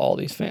console all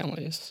these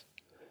families.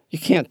 You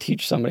can't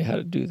teach somebody how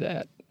to do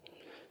that.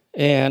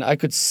 And I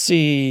could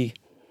see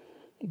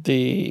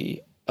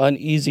the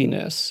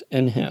uneasiness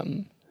in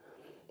him,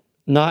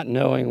 not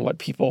knowing what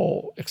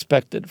people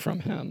expected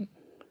from him,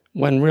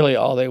 when really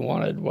all they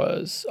wanted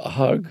was a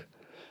hug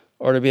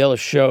or to be able to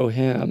show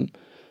him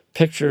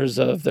pictures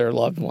of their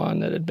loved one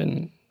that had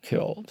been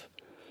killed.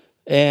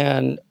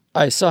 And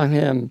I saw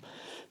him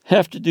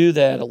have to do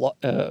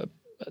that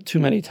too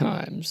many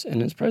times in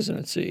his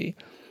presidency.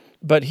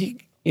 But he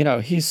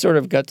sort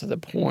of got to the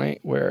point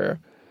where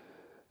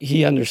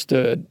he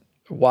understood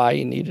why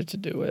he needed to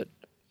do it,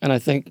 and I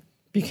think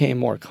became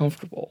more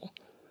comfortable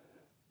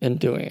in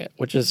doing it,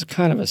 which is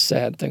kind of a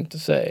sad thing to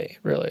say,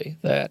 really,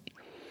 that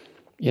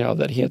he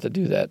had to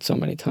do that so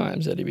many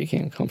times that he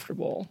became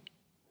comfortable.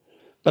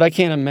 But I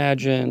can't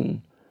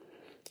imagine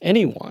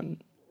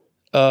anyone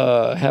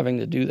having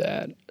to do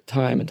that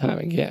time and time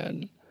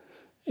again,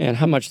 and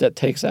how much that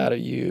takes out of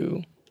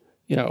you,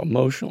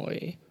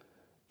 emotionally,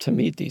 to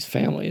meet these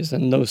families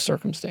in those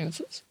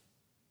circumstances.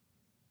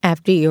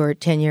 After your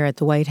tenure at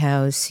the White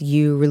House,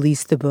 you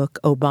released the book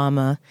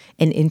Obama,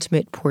 An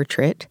Intimate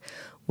Portrait,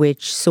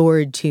 which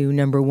soared to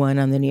number 1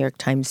 on the New York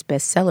Times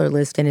bestseller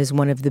list and is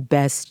one of the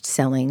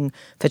best-selling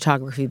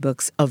photography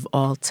books of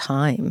all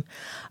time.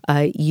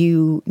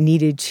 You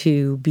needed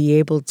to be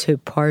able to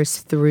parse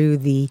through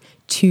the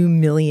 2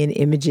 million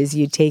images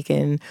you'd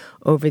taken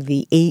over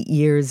the 8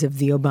 years of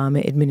the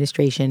Obama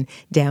administration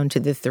down to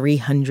the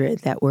 300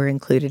 that were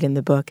included in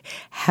the book.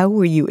 How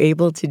were you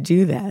able to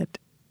do that?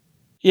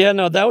 Yeah,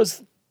 no, that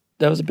was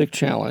a big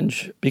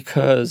challenge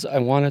because I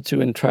wanted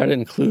to try to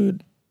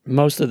include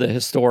most of the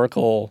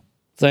historical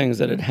things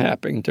that had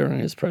happened during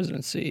his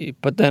presidency,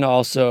 but then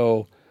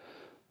also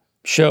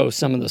show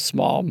some of the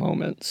small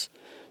moments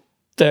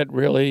that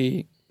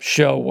really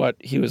show what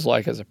he was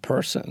like as a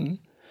person,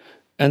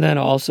 and then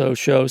also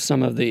show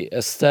some of the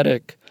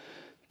aesthetic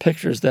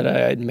pictures that I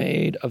had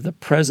made of the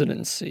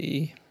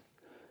presidency,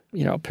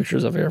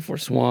 pictures of Air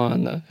Force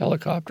One, the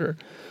helicopter,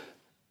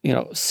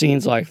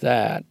 scenes like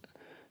that,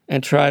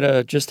 and try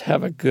to just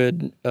have a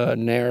good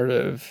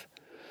narrative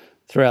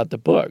throughout the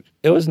book.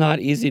 It was not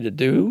easy to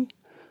do,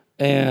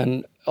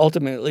 and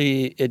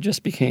ultimately it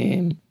just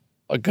became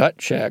a gut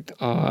check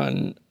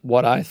on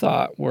what I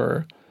thought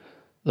were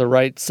the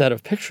right set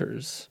of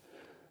pictures.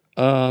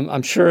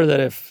 I'm sure that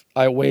if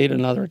I wait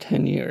another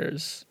 10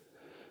 years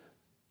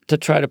to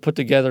try to put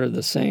together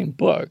the same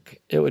book,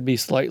 it would be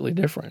slightly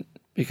different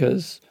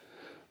because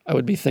I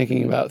would be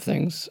thinking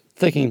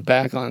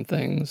back on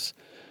things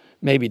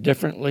maybe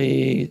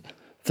differently.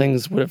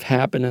 Things would have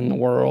happened in the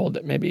world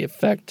that maybe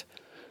affect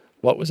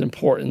what was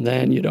important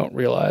then. You don't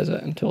realize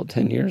it until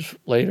 10 years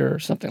later or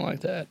something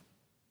like that.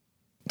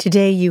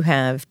 Today you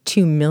have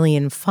 2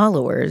 million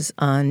followers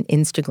on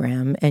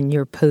Instagram, and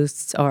your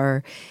posts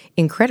are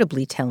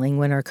incredibly telling.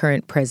 When our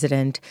current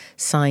president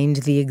signed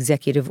the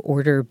executive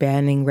order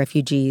banning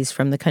refugees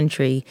from the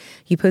country,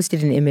 you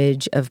posted an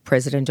image of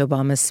President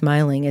Obama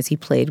smiling as he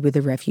played with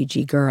a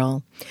refugee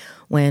girl.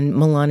 When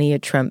Melania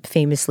Trump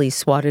famously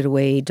swatted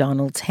away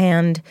Donald's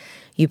hand,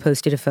 you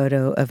posted a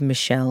photo of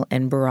Michelle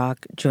and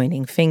Barack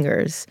joining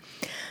fingers.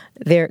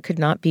 There could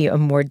not be a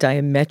more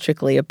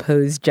diametrically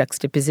opposed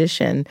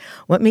juxtaposition.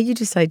 What made you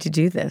decide to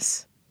do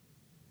this?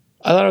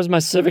 I thought it was my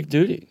civic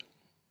duty.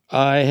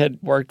 I had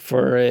worked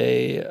for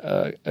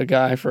a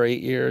guy for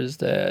 8 years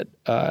that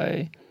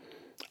I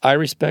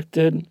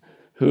respected,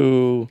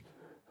 who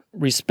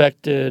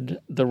respected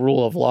the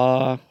rule of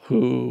law,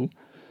 who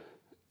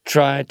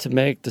tried to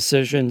make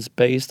decisions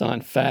based on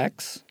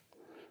facts,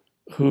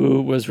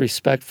 who was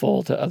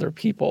respectful to other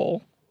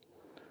people.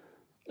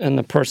 And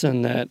the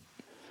person that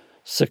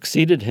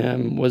succeeded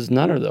him was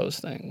none of those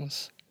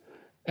things.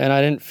 And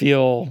I didn't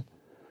feel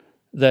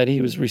that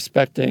he was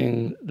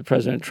respecting,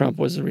 President Trump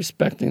was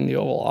respecting the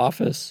Oval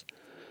Office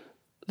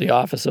the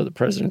office of the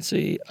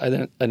presidency. I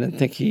didn't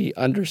think he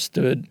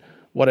understood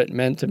what it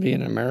meant to be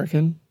an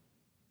American.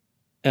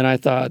 And I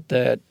thought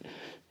that,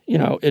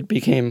 it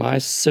became my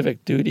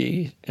civic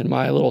duty in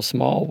my little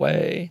small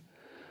way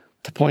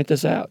to point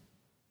this out.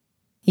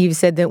 You've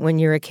said that when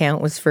your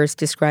account was first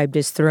described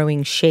as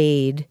throwing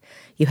shade,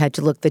 you had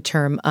to look the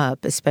term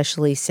up,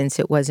 especially since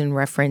it was in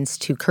reference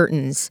to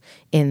curtains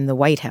in the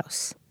White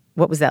House.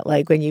 What was that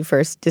like when you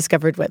first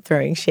discovered what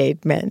throwing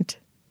shade meant?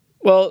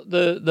 Well,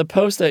 the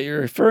post that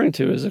you're referring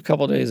to is a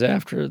couple days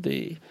after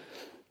the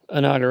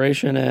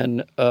inauguration,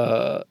 and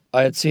I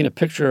had seen a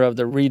picture of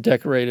the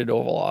redecorated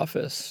Oval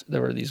Office.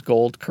 There were these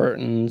gold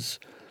curtains.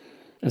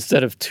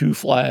 Instead of 2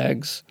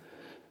 flags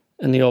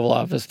in the Oval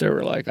Office, there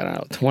were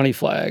 20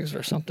 flags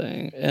or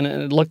something. And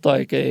it looked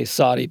like a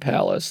Saudi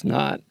palace,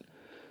 not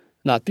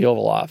the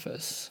Oval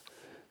Office.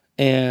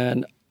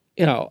 And,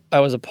 I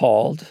was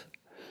appalled.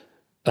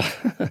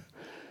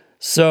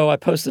 So I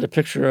posted a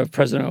picture of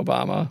President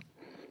Obama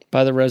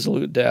by the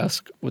Resolute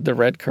desk with the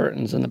red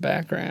curtains in the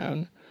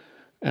background.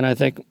 And I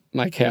think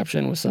my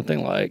caption was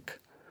something like,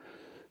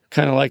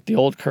 kind of like the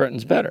old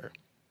curtains better.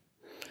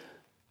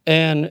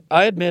 And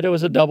I admit it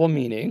was a double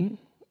meaning,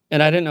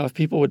 and I didn't know if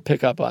people would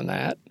pick up on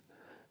that.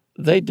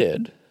 They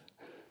did.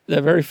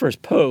 The very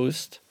first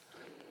post,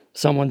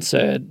 someone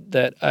said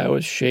that I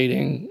was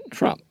shading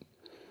Trump.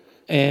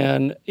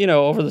 And,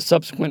 over the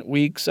subsequent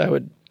weeks, I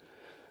would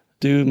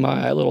do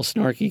my little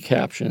snarky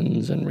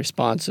captions and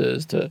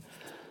responses to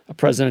a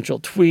presidential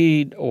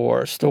tweet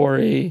or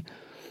story.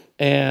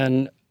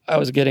 And I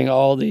was getting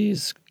all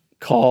these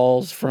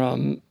calls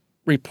from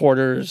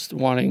reporters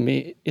wanting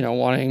me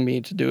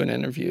to do an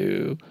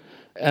interview.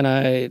 And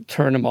I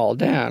turned them all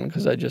down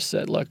because I just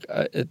said, look,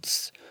 my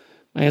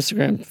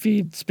Instagram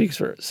feed speaks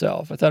for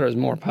itself. I thought it was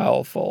more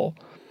powerful.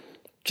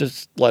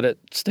 Just let it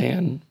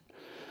stand.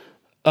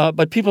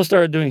 But people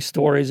started doing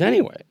stories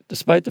anyway,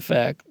 despite the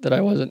fact that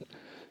I wasn't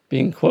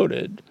being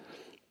quoted.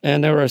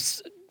 And there were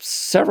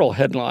several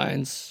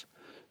headlines,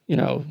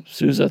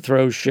 Sousa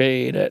throws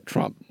shade at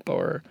Trump,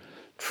 or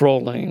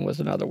trolling was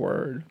another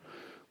word.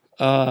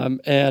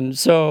 And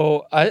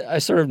so I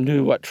sort of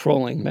knew what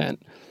trolling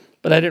meant,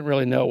 but I didn't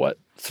really know what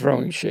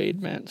throwing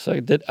shade meant. So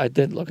I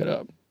did look it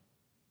up.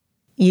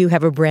 You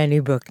have a brand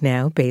new book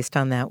now based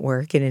on that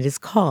work, and it is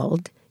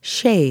called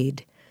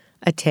Shade,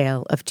 A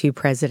Tale of Two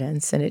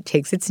Presidents, and it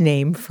takes its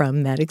name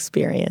from that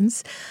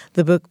experience.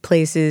 The book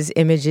places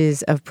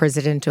images of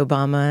President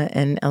Obama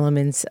and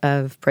elements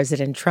of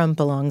President Trump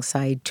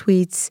alongside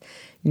tweets,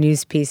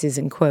 news pieces,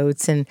 and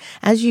quotes. And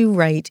as you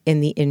write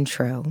in the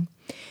intro,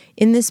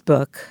 in this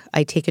book,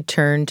 I take a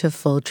turn to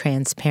full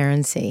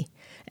transparency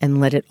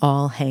and let it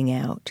all hang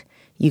out.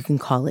 You can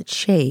call it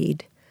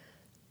shade.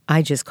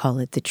 I just call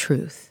it the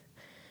truth.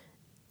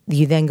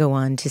 You then go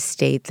on to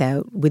state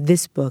that with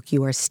this book,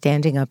 you are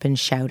standing up and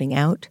shouting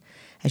out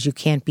as you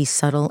can't be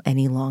subtle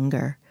any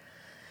longer.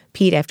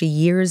 Pete, after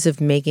years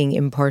of making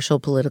impartial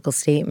political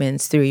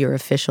statements through your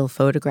official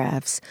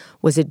photographs,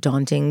 was it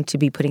daunting to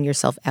be putting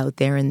yourself out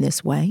there in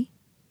this way?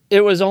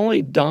 It was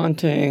only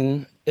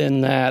daunting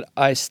in that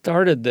I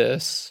started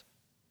this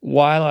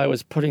while I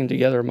was putting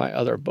together my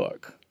other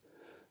book.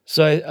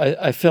 So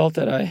I felt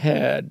that I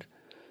had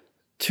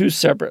 2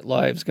 separate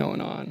lives going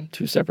on,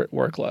 2 separate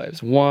work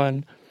lives.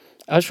 One,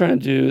 I was trying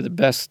to do the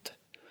best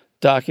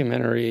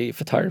documentary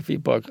photography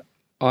book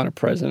on a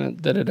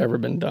president that had ever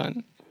been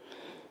done.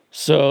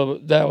 So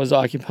that was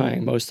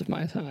occupying most of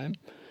my time.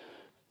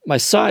 My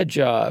side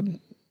job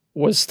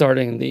was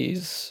starting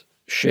these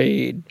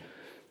shade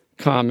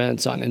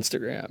comments on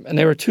Instagram, and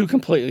they were 2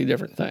 completely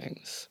different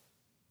things.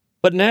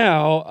 But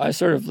now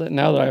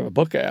now that I have a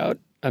book out,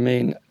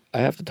 I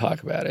have to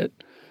talk about it.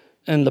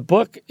 And the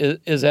book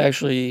is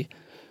actually,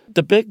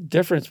 the big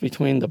difference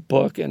between the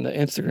book and the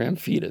Instagram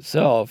feed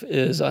itself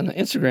is on the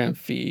Instagram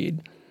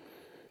feed,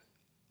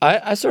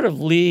 I sort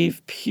of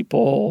leave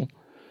people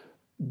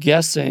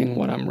guessing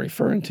what I'm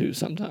referring to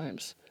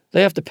sometimes.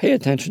 They have to pay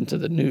attention to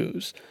the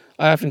news.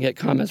 I often get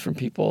comments from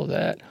people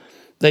that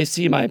they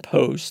see my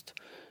post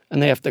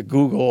and they have to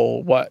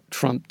Google what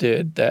Trump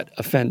did that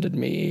offended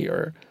me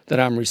or that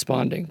I'm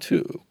responding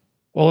to.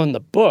 Well, in the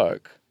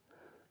book,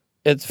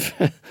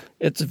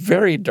 it's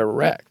very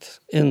direct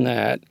in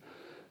that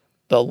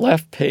the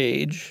left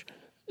page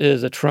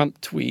is a Trump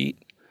tweet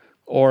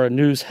or a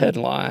news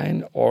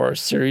headline or a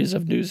series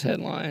of news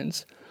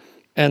headlines,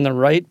 and the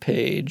right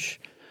page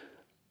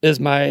is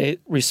my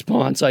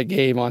response I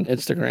gave on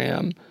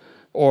Instagram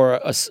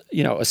or a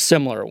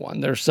similar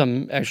one. There's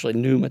some actually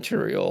new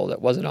material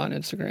that wasn't on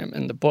Instagram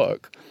in the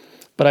book,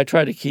 but I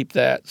try to keep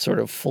that sort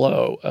of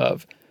flow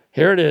of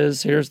here it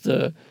is, here's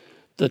the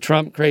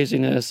Trump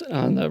craziness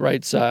on the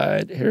right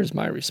side, here's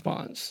my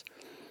response.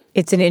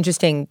 It's an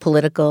interesting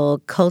political,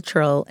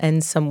 cultural,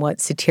 and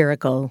somewhat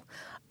satirical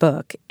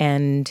book,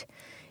 and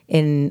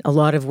in a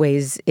lot of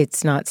ways,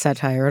 it's not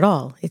satire at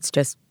all. It's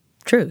just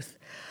truth.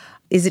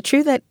 Is it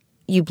true that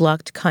you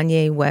blocked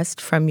Kanye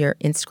West from your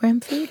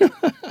Instagram feed?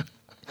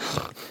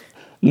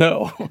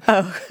 No.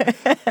 Oh.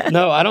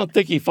 No, I don't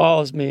think he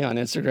follows me on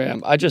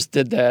Instagram. I just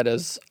did that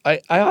as I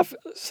often.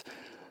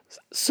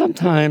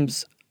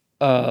 Sometimes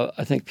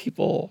I think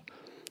people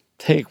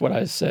take what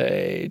I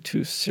say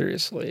too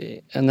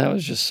seriously, and that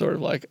was just sort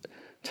of like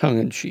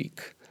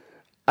tongue-in-cheek.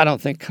 I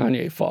don't think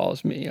Kanye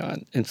follows me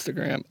on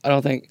Instagram. I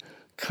don't think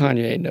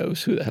Kanye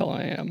knows who the hell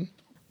I am.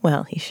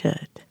 Well, he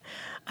should.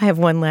 I have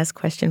one last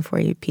question for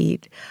you,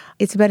 Pete.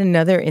 It's about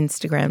another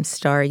Instagram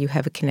star you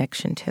have a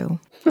connection to,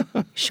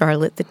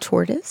 Charlotte the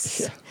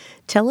Tortoise. Yeah.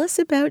 Tell us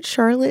about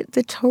Charlotte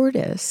the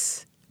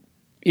Tortoise.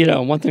 You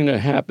know, one thing that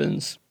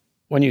happens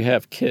when you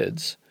have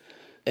kids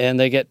and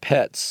they get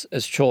pets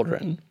as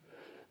children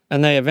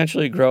and they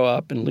eventually grow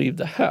up and leave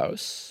the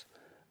house,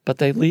 but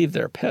they leave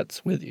their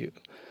pets with you.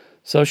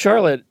 So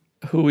Charlotte,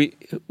 who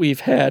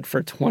we've had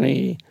for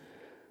 20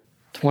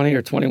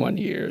 or 21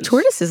 years.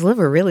 Tortoises live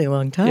a really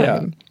long time.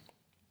 Yeah.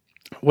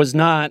 Was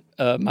not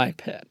my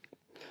pet.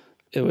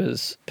 It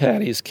was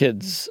Patty's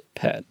kid's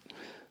pet.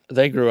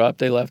 They grew up,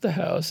 they left the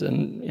house,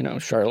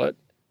 and, Charlotte,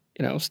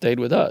 stayed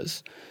with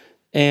us.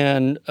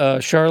 And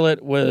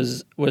Charlotte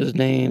was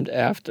named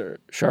after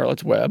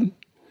Charlotte's Web.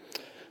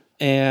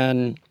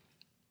 And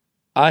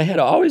I had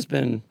always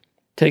been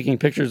taking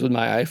pictures with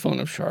my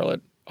iPhone of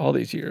Charlotte all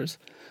these years.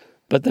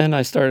 But then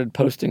I started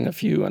posting a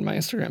few on my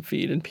Instagram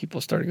feed, and people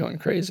started going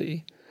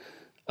crazy.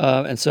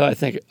 And so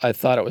I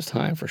thought it was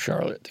time for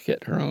Charlotte to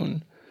get her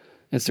own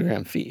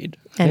Instagram feed.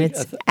 And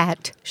it's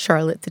at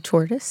Charlotte the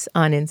Tortoise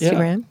on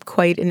Instagram. Yeah.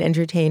 Quite an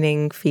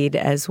entertaining feed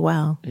as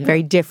well. Yeah.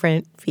 Very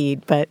different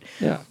feed, but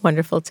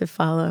wonderful to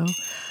follow.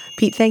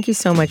 Pete, thank you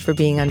so much for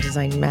being on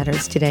Design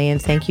Matters today,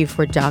 and thank you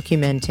for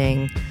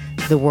documenting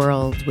the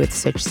world with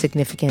such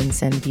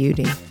significance and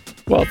beauty.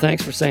 Well,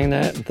 thanks for saying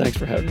that, and thanks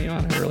for having me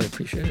on. I really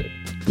appreciate it.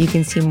 You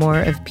can see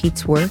more of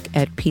Pete's work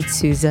at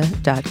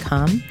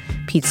PeteSouza.com.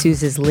 Pete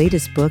Souza's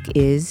latest book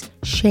is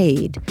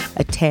Shade,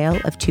 A Tale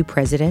of Two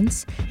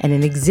Presidents, and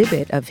an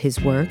exhibit of his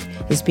work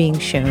is being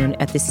shown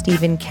at the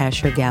Stephen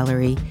Kasher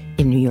Gallery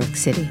in New York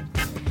City.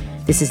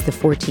 This is the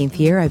 14th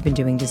year I've been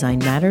doing Design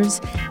Matters,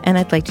 and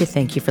I'd like to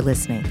thank you for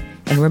listening.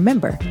 And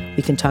remember,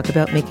 we can talk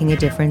about making a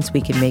difference,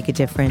 we can make a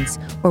difference,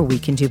 or we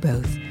can do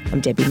both.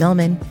 I'm Debbie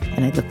Millman,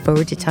 and I look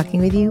forward to talking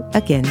with you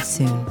again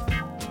soon.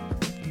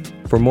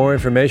 For more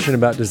information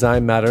about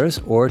Design Matters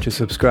or to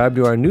subscribe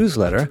to our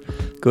newsletter,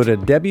 go to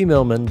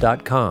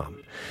debbiemillman.com.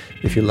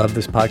 If you love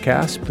this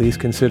podcast, please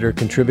consider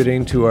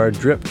contributing to our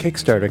DRIP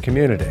Kickstarter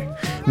community.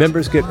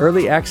 Members get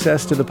early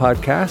access to the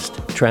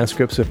podcast,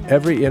 transcripts of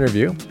every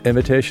interview,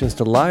 invitations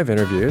to live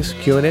interviews,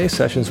 Q&A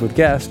sessions with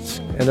guests,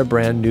 and a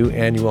brand new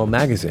annual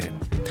magazine.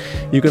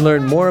 You can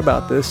learn more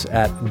about this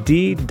at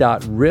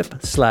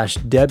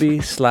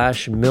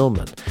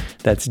d.rip/Debbie/Millman.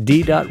 That's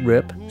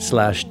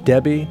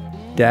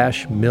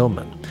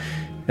d.rip/Debbie-Millman.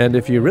 And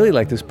if you really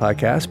like this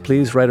podcast,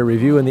 please write a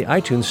review in the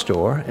iTunes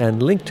Store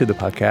and link to the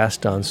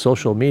podcast on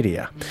social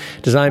media.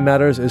 Design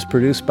Matters is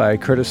produced by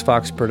Curtis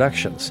Fox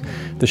Productions.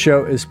 The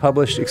show is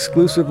published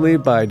exclusively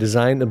by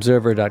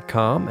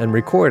DesignObserver.com and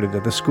recorded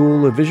at the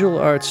School of Visual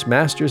Arts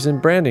Masters in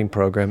Branding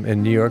program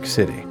in New York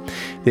City.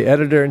 The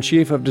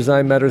editor-in-chief of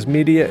Design Matters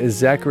Media is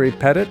Zachary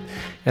Pettit,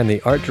 and the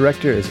art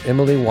director is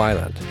Emily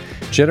Weiland.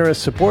 Generous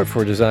support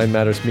for Design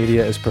Matters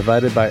Media is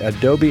provided by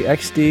Adobe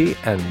XD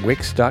and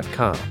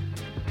Wix.com.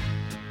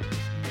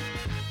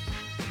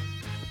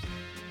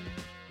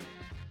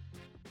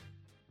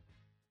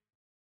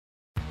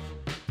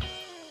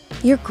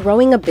 You're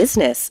growing a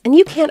business, and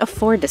you can't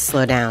afford to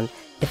slow down.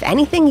 If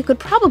anything, you could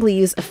probably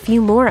use a few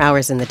more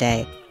hours in the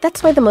day.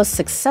 That's why the most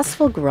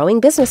successful growing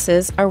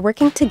businesses are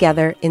working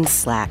together in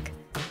Slack.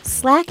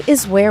 Slack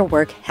is where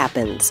work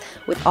happens,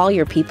 with all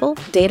your people,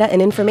 data,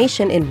 and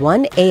information in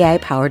one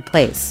AI-powered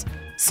place.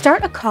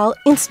 Start a call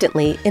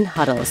instantly in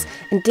huddles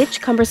and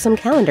ditch cumbersome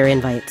calendar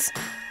invites.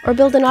 Or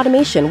build an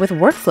automation with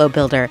Workflow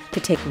Builder to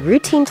take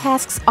routine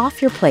tasks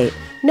off your plate,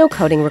 no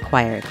coding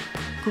required.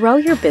 Grow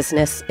your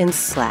business in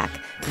Slack.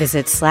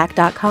 Visit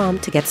slack.com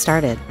to get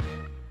started.